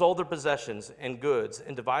 and sold their possessions and goods,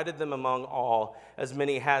 and divided them among all as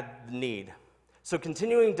many had need. So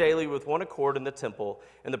continuing daily with one accord in the temple,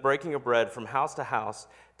 and the breaking of bread from house to house,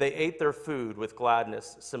 they ate their food with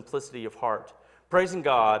gladness, simplicity of heart, praising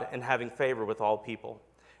God and having favor with all people.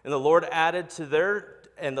 And the Lord added to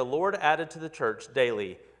the church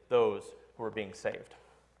daily those who were being saved.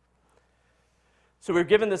 So we're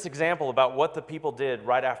given this example about what the people did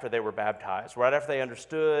right after they were baptized, right after they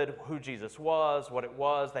understood who Jesus was, what it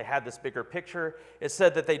was. They had this bigger picture. It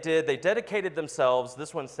said that they dedicated themselves.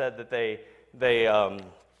 This one said that this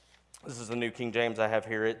is the New King James I have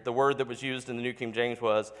here. The word that was used in the New King James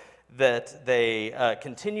was that they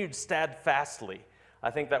continued steadfastly. I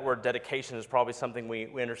think that word dedication is probably something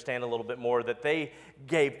we understand a little bit more, that they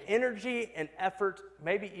gave energy and effort.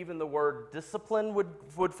 Maybe even the word discipline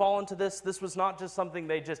would fall into this. This was not just something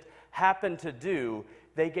they just happened to do.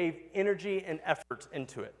 They gave energy and effort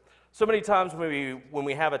into it. So many times when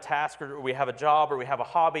we have a task or we have a job or we have a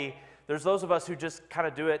hobby, there's those of us who just kind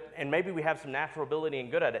of do it, and maybe we have some natural ability and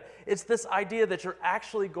good at it. It's this idea that you're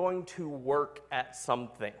actually going to work at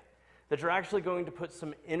something, that you're actually going to put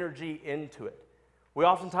some energy into it. We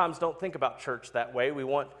oftentimes don't think about church that way. We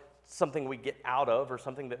want something we get out of or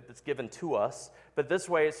something that's given to us. But this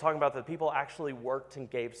way, it's talking about that people actually worked and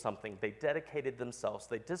gave something. They dedicated themselves.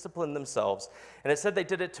 They disciplined themselves. And it said they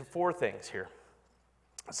did it to 4 things here.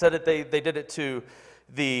 It said that they did it to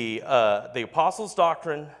the apostles'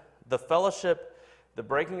 doctrine, the fellowship, the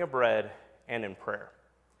breaking of bread, and in prayer.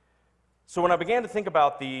 So when I began to think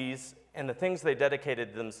about these and the things they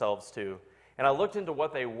dedicated themselves to, and I looked into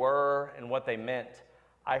what they were and what they meant,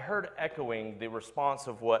 I heard echoing the response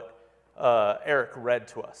of what Eric read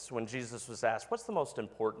to us when Jesus was asked, what's the most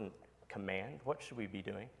important command? What should we be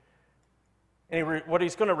doing? And what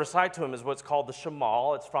he's going to recite to him is what's called the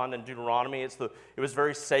Shema. It's found in Deuteronomy. It was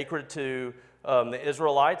very sacred to the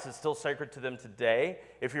Israelites. It's still sacred to them today.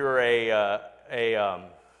 If you're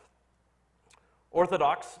a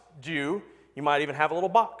Orthodox Jew, you might even have a little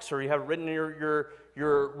box, or you have it written in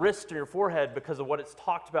your wrist or your forehead because of what it's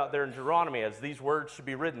talked about there in Deuteronomy, as these words should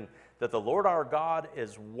be written, that the Lord our God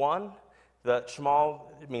is one. The Shema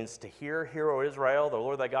means to hear, O Israel, the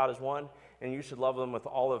Lord thy God is one, and you should love them with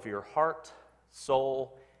all of your heart,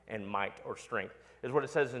 soul, and might or strength, is what it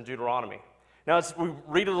says in Deuteronomy. Now, we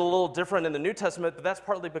read it a little different in the New Testament, but that's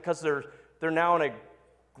partly because they're now in a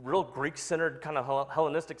real Greek-centered kind of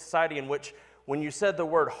Hellenistic society in which when you said the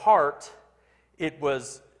word heart, it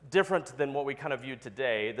was different than what we kind of viewed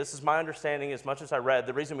today. This is my understanding as much as I read.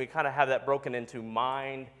 The reason we kind of have that broken into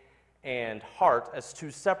mind and heart as 2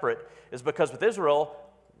 separate is because with Israel,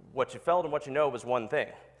 what you felt and what you know was one thing.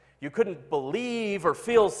 You couldn't believe or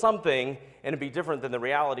feel something and it'd be different than the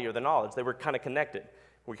reality or the knowledge. They were kind of connected.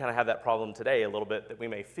 We kind of have that problem today a little bit, that we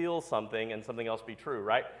may feel something and something else be true,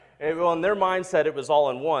 right? Well, in their mindset, it was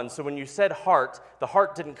all in one. So when you said heart, the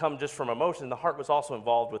heart didn't come just from emotion. The heart was also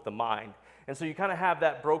involved with the mind. And so you kind of have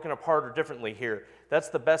that broken apart or differently here. That's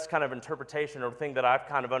the best kind of interpretation or thing that I've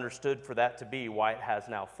kind of understood for that to be, why it has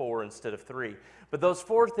now 4 instead of 3. But those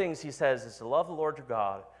 4 things, he says, is to love the Lord your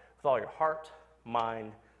God with all your heart,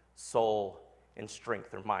 mind, soul, and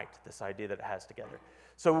strength or might, this idea that it has together.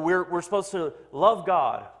 So we're supposed to love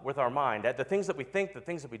God with our mind. At the things that we think, the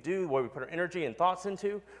things that we do, the way we put our energy and thoughts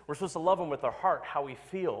into, we're supposed to love Him with our heart, how we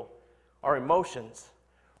feel, our emotions.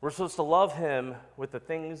 We're supposed to love Him with the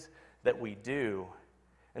things that we do.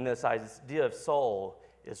 And this idea of soul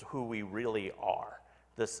is who we really are,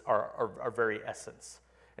 our very essence.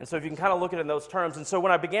 And so if you can kind of look at it in those terms. And so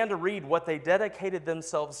when I began to read what they dedicated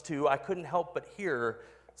themselves to, I couldn't help but hear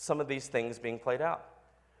some of these things being played out.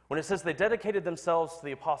 When it says they dedicated themselves to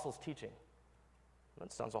the apostles' teaching,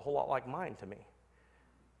 that sounds a whole lot like mine to me.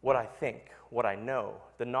 What I think, what I know,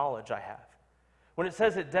 the knowledge I have. When it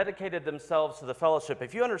says it dedicated themselves to the fellowship,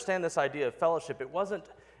 if you understand this idea of fellowship, it wasn't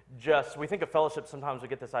just, we think of fellowship, sometimes we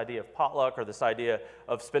get this idea of potluck or this idea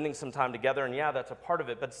of spending some time together, and yeah, that's a part of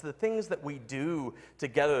it, but it's the things that we do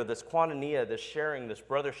together, this koinonia, this sharing, this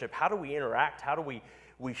brothership. How do we interact? How do we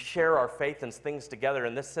share our faith and things together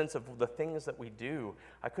in this sense of the things that we do?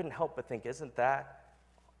 I couldn't help but think, isn't that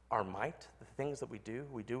our might, the things that we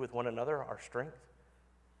do with one another, our strength?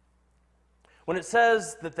 When it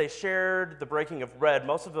says that they shared the breaking of bread,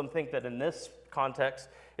 most of them think that in this context,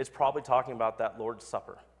 it's probably talking about that Lord's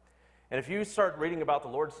Supper. And if you start reading about the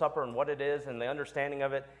Lord's Supper and what it is and the understanding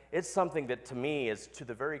of it, it's something that to me is to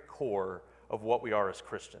the very core of what we are as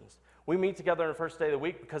Christians. We meet together on the first day of the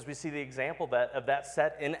week because we see the example of that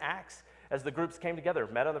set in Acts as the groups came together,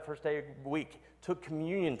 met on the first day of the week, took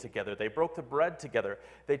communion together. They broke the bread together.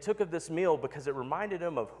 They took of this meal because it reminded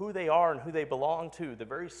them of who they are and who they belong to, the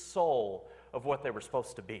very soul of what they were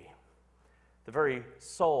supposed to be, the very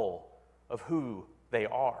soul of who they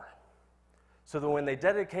are. So that when they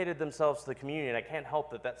dedicated themselves to the communion, I can't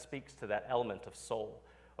help that speaks to that element of soul,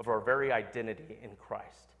 of our very identity in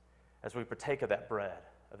Christ. As we partake of that bread,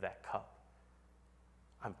 of that cup,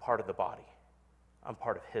 I'm part of the body. I'm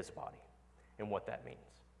part of his body and what that means.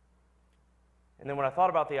 And then when I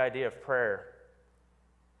thought about the idea of prayer,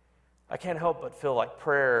 I can't help but feel like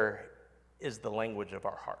prayer is the language of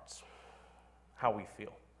our hearts, how we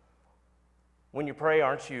feel. When you pray,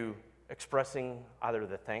 aren't you expressing either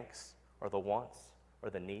the thanks or the wants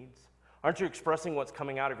or the needs? Aren't you expressing what's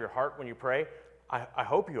coming out of your heart when you pray? I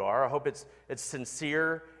hope you are. I hope it's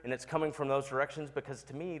sincere and it's coming from those directions, because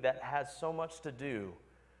to me that has so much to do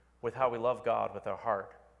with how we love God with our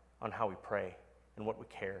heart, on how we pray and what we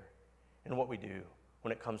care and what we do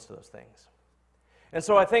when it comes to those things. And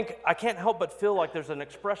so I think I can't help but feel like there's an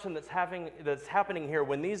expression that's happening here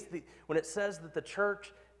when it says that the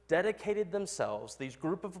church dedicated themselves, these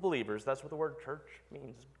group of believers, that's what the word church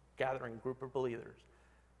means, gathering group of believers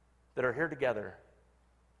that are here together,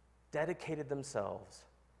 dedicated themselves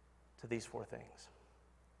to these four things.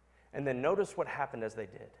 And then notice what happened as they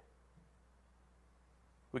did.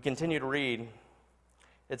 We continue to read.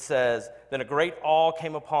 It says, "Then a great awe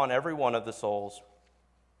came upon every one of the souls,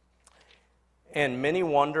 and many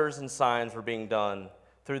wonders and signs were being done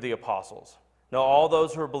through the apostles. Now all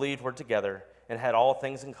those who were believed were together and had all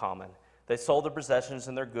things in common. They sold their possessions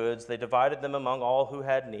and their goods. They divided them among all who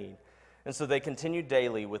had need. And so they continued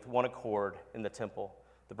daily with one accord in the temple,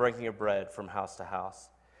 the breaking of bread from house to house.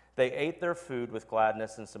 They ate their food with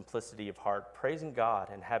gladness and simplicity of heart, praising God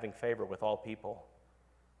and having favor with all people.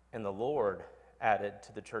 And the Lord added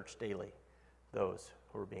to the church daily those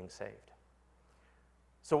who were being saved."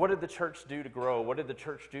 So what did the church do to grow? What did the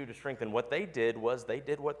church do to strengthen? What they did was they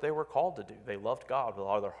did what they were called to do. They loved God with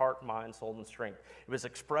all their heart, mind, soul, and strength. It was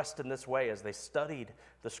expressed in this way as they studied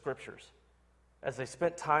the scriptures, as they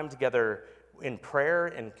spent time together in prayer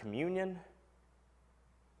and communion.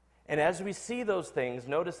 And as we see those things,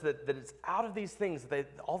 notice that it's out of these things that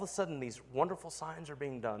all of a sudden these wonderful signs are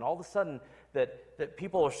being done. All of a sudden that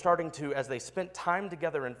people are starting to, as they spent time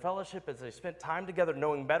together in fellowship, as they spent time together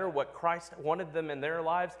knowing better what Christ wanted them in their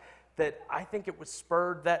lives, that I think it was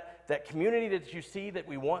spurred, that community that you see that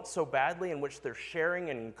we want so badly, in which they're sharing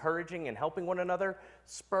and encouraging and helping one another,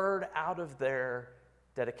 spurred out of their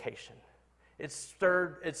dedication. It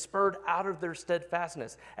spurred out of their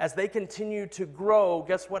steadfastness. As they continued to grow,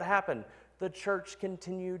 guess what happened? The church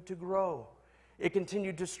continued to grow. It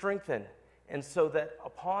continued to strengthen. And so that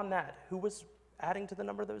upon that, who was adding to the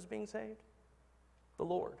number that was being saved? The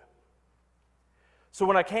Lord. So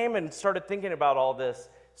when I came and started thinking about all this,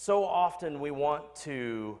 so often we want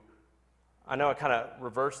to, I know I kind of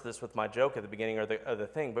reversed this with my joke at the beginning of the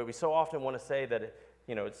thing, but we so often want to say that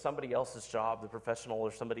it's somebody else's job, the professional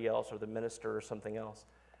or somebody else or the minister or something else.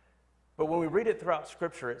 But when we read it throughout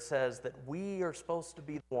Scripture, it says that we are supposed to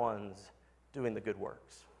be the ones doing the good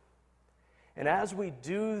works. And as we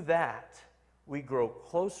do that, we grow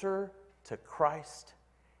closer to Christ,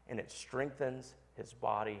 and it strengthens his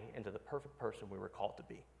body into the perfect person we were called to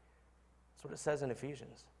be. That's what it says in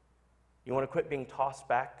Ephesians. You want to quit being tossed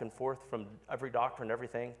back and forth from every doctrine and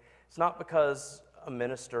everything? It's not because a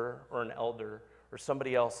minister or an elder or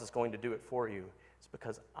somebody else is going to do it for you. It's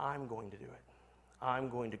because I'm going to do it. I'm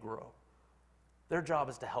going to grow. Their job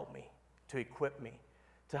is to help me, to equip me,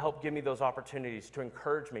 to help give me those opportunities, to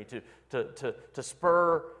encourage me, to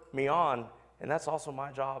spur me on. And that's also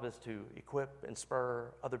my job, is to equip and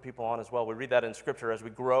spur other people on as well. We read that in Scripture. As we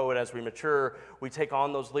grow and as we mature, we take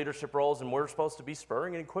on those leadership roles, and we're supposed to be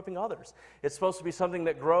spurring and equipping others. It's supposed to be something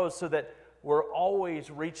that grows so that we're always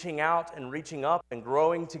reaching out and reaching up and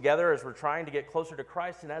growing together as we're trying to get closer to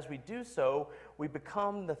Christ. And as we do so, we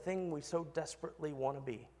become the thing we so desperately want to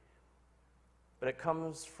be. But it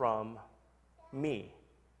comes from me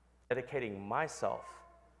dedicating myself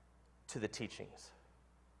to the teachings,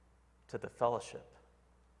 to the fellowship,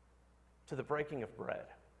 to the breaking of bread,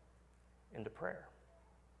 and to prayer.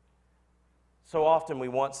 So often we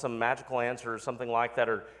want some magical answer or something like that,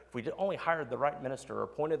 or if we only hired the right minister or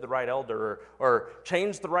appointed the right elder or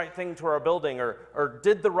changed the right thing to our building or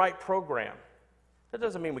did the right program. That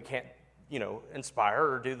doesn't mean we can't, inspire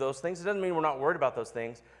or do those things. It doesn't mean we're not worried about those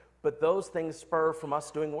things. But those things spur from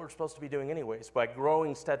us doing what we're supposed to be doing anyways, by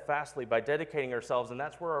growing steadfastly, by dedicating ourselves, and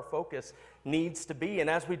that's where our focus needs to be. And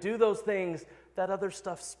as we do those things, that other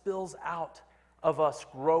stuff spills out of us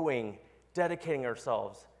growing, dedicating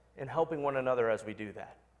ourselves, and helping one another as we do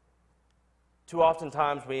that. Too often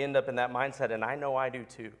times we end up in that mindset, and I know I do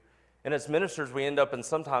too. And as ministers, we end up in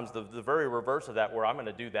sometimes the very reverse of that, where I'm going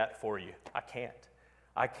to do that for you. I can't.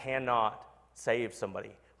 I cannot save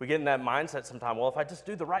somebody. We get in that mindset sometimes, well, if I just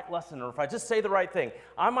do the right lesson or if I just say the right thing,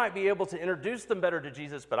 I might be able to introduce them better to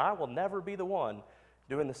Jesus, but I will never be the one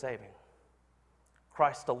doing the saving.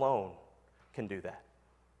 Christ alone can do that.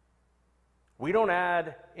 We don't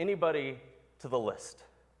add anybody to the list.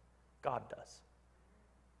 God does.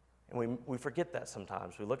 And we forget that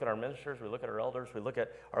sometimes. We look at our ministers, we look at our elders, we look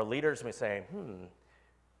at our leaders, and we say,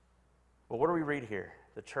 well, what do we read here?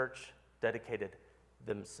 The church dedicated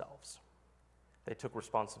themselves. They took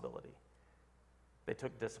responsibility. They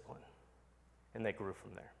took discipline. And they grew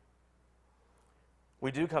from there.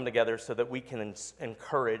 We do come together so that we can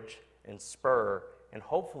encourage and spur and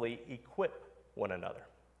hopefully equip one another.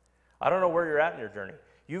 I don't know where you're at in your journey.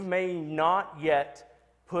 You may not yet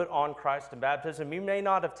put on Christ in baptism. You may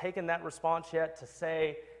not have taken that response yet to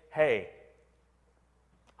say, hey,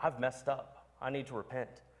 I've messed up. I need to repent.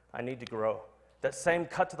 I need to grow. That same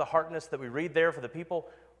cut to the heartness that we read there for the people,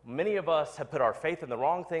 many of us have put our faith in the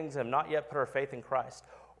wrong things and have not yet put our faith in Christ.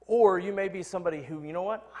 Or you may be somebody who, you know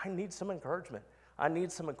what, I need some encouragement. I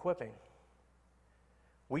need some equipping.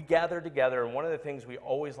 We gather together, and one of the things we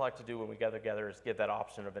always like to do when we gather together is give that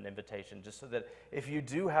option of an invitation, just so that if you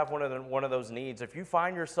do have one of those needs, if you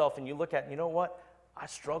find yourself and you look at, you know what, I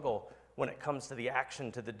struggle when it comes to the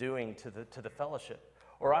action, to the doing, to the fellowship.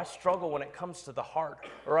 Or I struggle when it comes to the heart,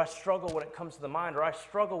 or I struggle when it comes to the mind, or I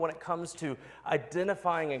struggle when it comes to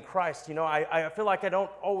identifying in Christ. You know, I feel like I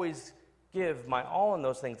don't always give my all in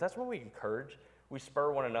those things. That's when we encourage, we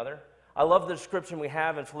spur one another. I love the description we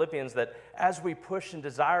have in Philippians that as we push and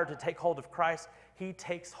desire to take hold of Christ, He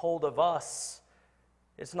takes hold of us.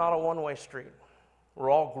 It's not a one-way street. We're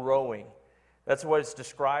all growing. That's what it's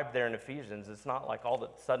described there in Ephesians. It's not like all of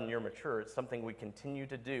a sudden you're mature. It's something we continue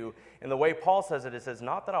to do. And the way Paul says it, it says,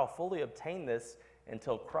 not that I'll fully obtain this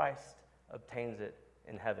until Christ obtains it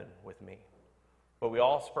in heaven with me. But we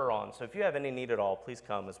all spur on. So if you have any need at all, please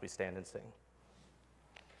come as we stand and sing.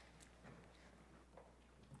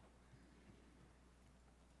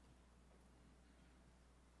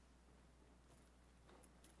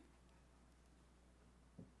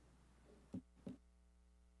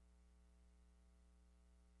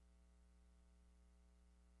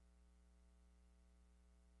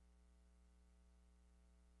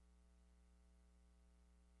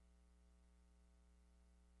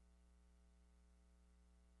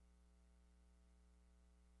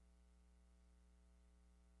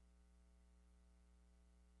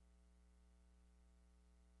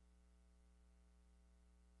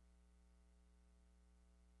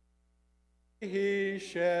 He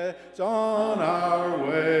sheds on our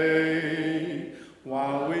way.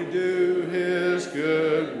 While we do His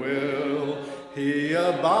good will, He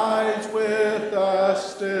abides with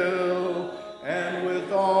us still, and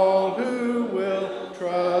with all who will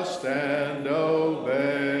trust and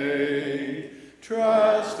obey.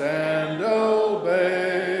 Trust and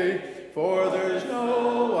obey, for there's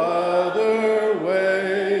no other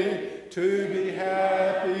way to be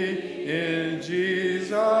happy in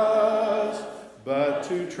Jesus, but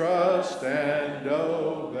to trust and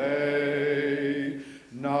obey.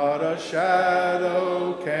 Not a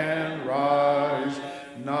shadow can rise,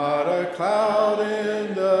 not a cloud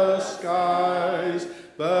in the skies,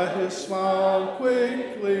 but His smile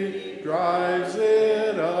quickly drives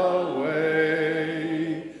it away.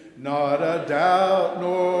 Not a doubt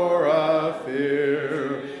nor a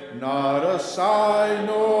fear, not a sigh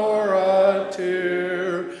nor a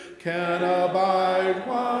tear can abide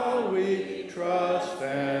while we trust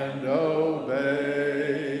and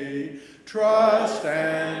obey. Trust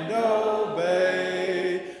and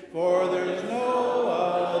obey, for there's no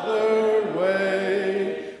other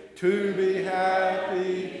way to be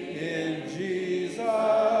happy in Jesus,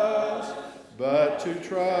 but to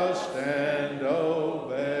trust and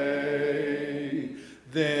obey.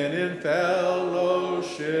 Then in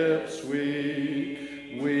fellowship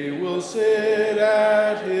sweet, we will sit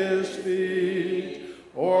at His feet,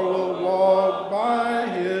 or will walk by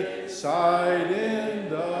His side in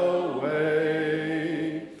the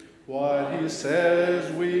way. What He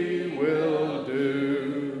says we will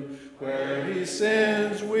do, where He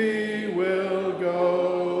sends we will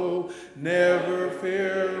go. Never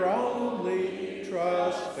fear, only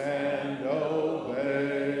trust and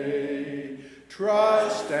obey.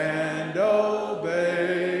 trust and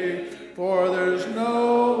obey, for there's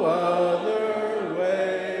no other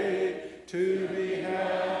way to be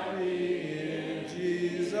happy in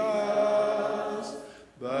Jesus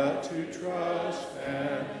but to trust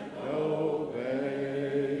and obey.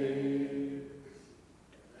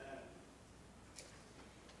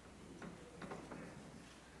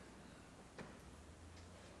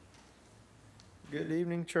 Good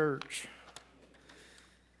evening, church.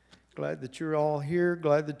 Glad that you're all here.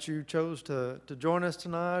 Glad that you chose to join us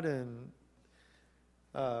tonight and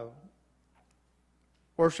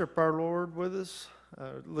worship our Lord with us.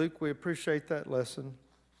 Luke, we appreciate that lesson.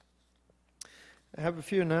 I have a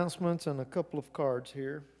few announcements and a couple of cards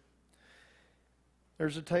here.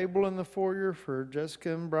 There's a table in the foyer for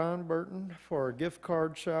Jessica and Brian Burton for a gift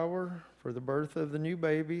card shower for the birth of the new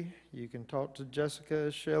baby. You can talk to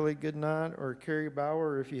Jessica, Shelley Goodnight, or Carrie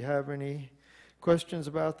Bauer if you have any questions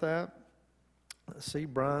about that. I see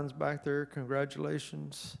Brian's back there.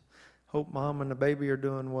 Congratulations. Hope Mom and the baby are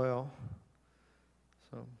doing well.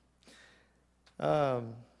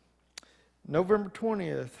 November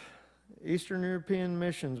 20th, Eastern European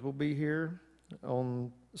Missions will be here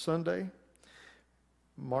on Sunday.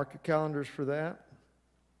 Mark your calendars for that.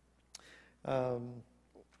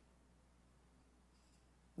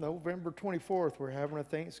 November 24th, we're having a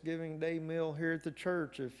Thanksgiving Day meal here at the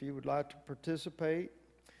church. If you would like to participate,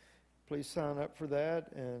 please sign up for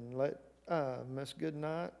that and let Miss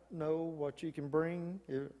Goodnight know what you can bring,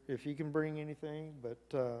 if you can bring anything. But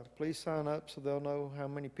please sign up so they'll know how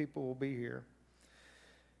many people will be here.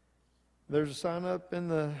 There's a sign up in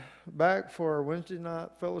the back for our Wednesday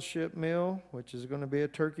night fellowship meal, which is going to be a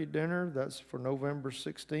turkey dinner. That's for November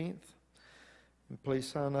 16th. And please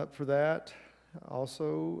sign up for that.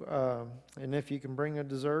 Also, and if you can bring a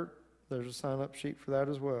dessert, there's a sign up sheet for that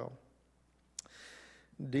as well.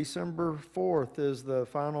 December 4th is the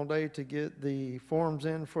final day to get the forms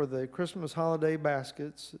in for the Christmas holiday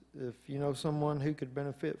baskets. If you know someone who could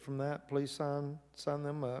benefit from that, please sign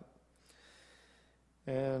them up.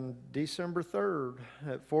 And December 3rd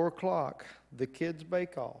at 4 o'clock, the Kids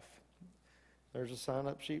Bake Off. There's a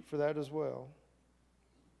sign-up sheet for that as well.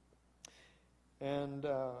 And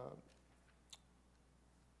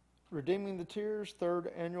Redeeming the Tears,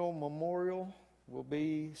 3rd Annual Memorial will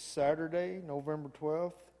be Saturday, November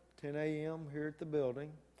 12th, 10 a.m. here at the building.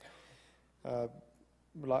 We'd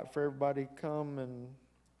like for everybody to come and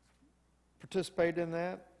participate in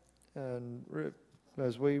that. And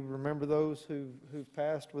as we remember those who've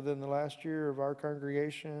passed within the last year of our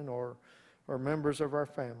congregation or members of our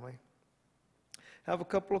family. I have a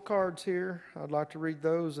couple of cards here. I'd like to read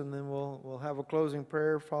those, and then we'll have a closing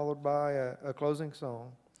prayer followed by a closing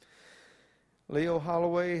song. Leo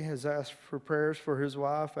Holloway has asked for prayers for his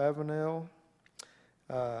wife, Avenel.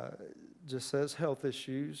 Just says health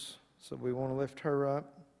issues, so we want to lift her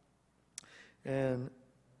up. And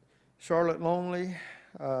Charlotte Longley,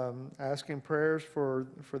 asking prayers for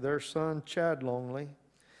their son, Chad Longley,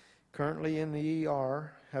 currently in the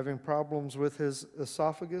ER, having problems with his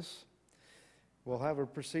esophagus. We'll have a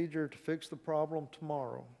procedure to fix the problem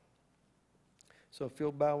tomorrow. So if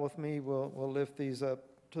you'll bow with me, we'll lift these up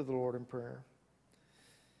to the Lord in prayer.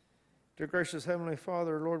 Dear gracious Heavenly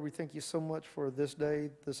Father, Lord, we thank you so much for this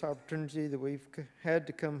day, this opportunity that we've had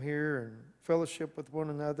to come here and fellowship with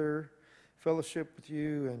one another, fellowship with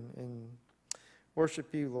you, and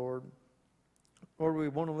worship you, Lord. Lord, we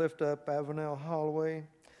want to lift up Avenel Holloway.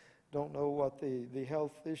 Don't know what the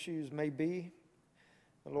health issues may be.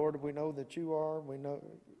 Lord, we know that you are. We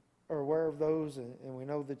are aware of those, and we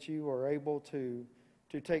know that you are able to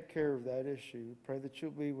take care of that issue. Pray that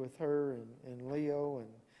you'll be with her and Leo, and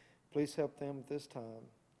please help them at this time.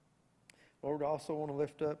 Lord, I also want to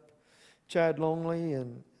lift up Chad Longley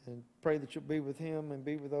and pray that you'll be with him and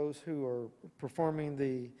be with those who are performing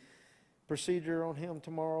the procedure on him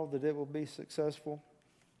tomorrow, that it will be successful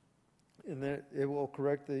and that it will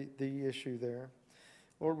correct the issue there.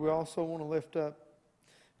 Lord, we also want to lift up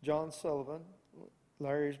John Sullivan,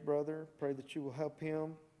 Larry's brother. Pray that you will help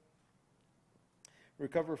him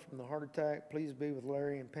recover from the heart attack. Please be with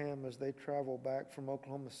Larry and Pam as they travel back from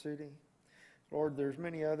Oklahoma City. Lord, there's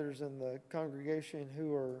many others in the congregation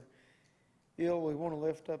who are ill. We want to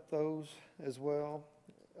lift up those as well.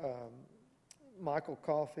 Michael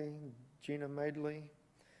Coffey, Gina Madeley,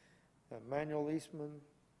 Manuel Eastman,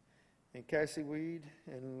 and Cassie Weed.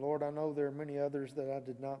 And Lord, I know there are many others that I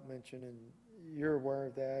did not mention, and you're aware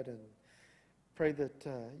of that, and pray that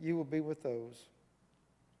you will be with those.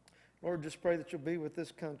 Lord, just pray that you'll be with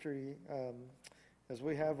this country as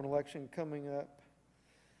we have an election coming up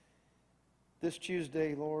this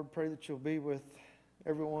Tuesday. Lord, pray that you'll be with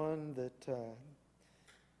everyone that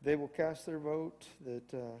they will cast their vote,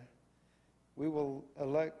 that we will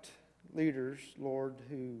elect leaders, Lord,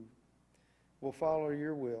 who will follow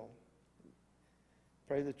your will.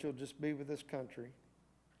 Pray that you'll just be with this country.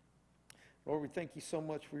 Lord, we thank you so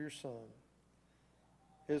much for your Son,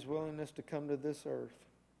 his willingness to come to this earth,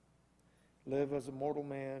 live as a mortal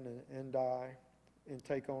man and die and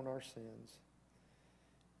take on our sins.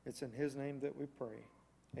 It's in his name that we pray.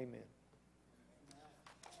 Amen.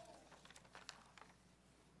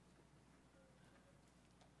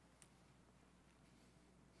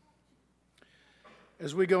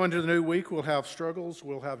 As we go into the new week, we'll have struggles,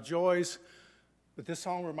 we'll have joys, but this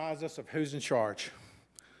song reminds us of who's in charge.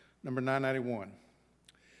 Number 991.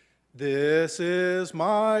 This is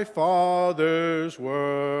my Father's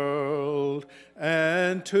world,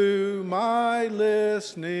 and to my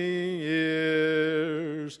listening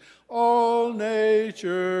ears all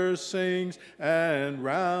nature sings, and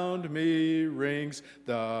round me rings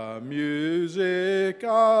the music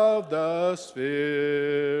of the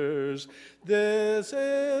spheres. This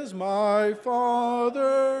is my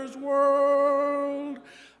Father's world,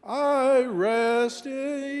 I rest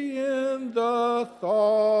in the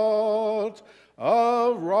thought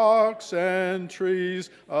of rocks and trees,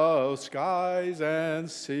 of skies and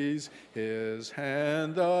seas, his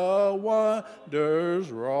hand the wonders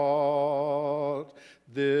wrought.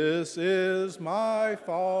 This is my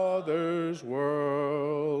Father's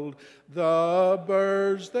world, the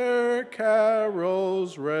birds their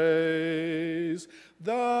carols raise,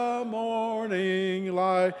 the morning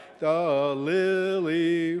light, the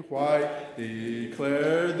lily white,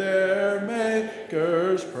 declare their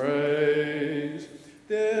Maker's praise.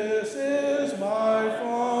 This is my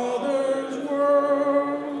Father's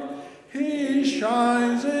world, he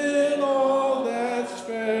shines in all that's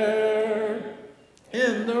fair.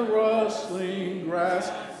 In the rustling grass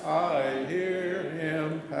I hear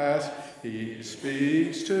him pass, he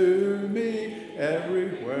speaks to me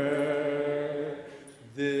everywhere.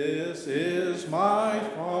 This is my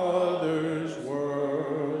Father's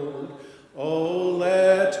world. Oh,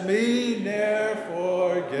 let me ne'er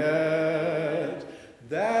forget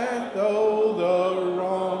that though the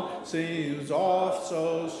wrong seems oft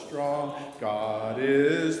so strong, God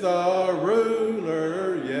is the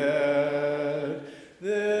ruler yet.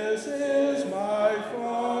 This is my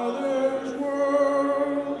Father's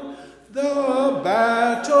world. The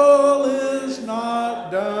battle is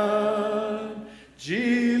not done.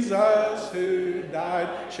 Jesus who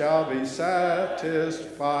died shall be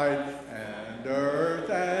satisfied, and earth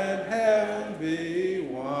and heaven be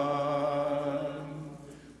one.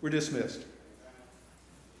 We're dismissed.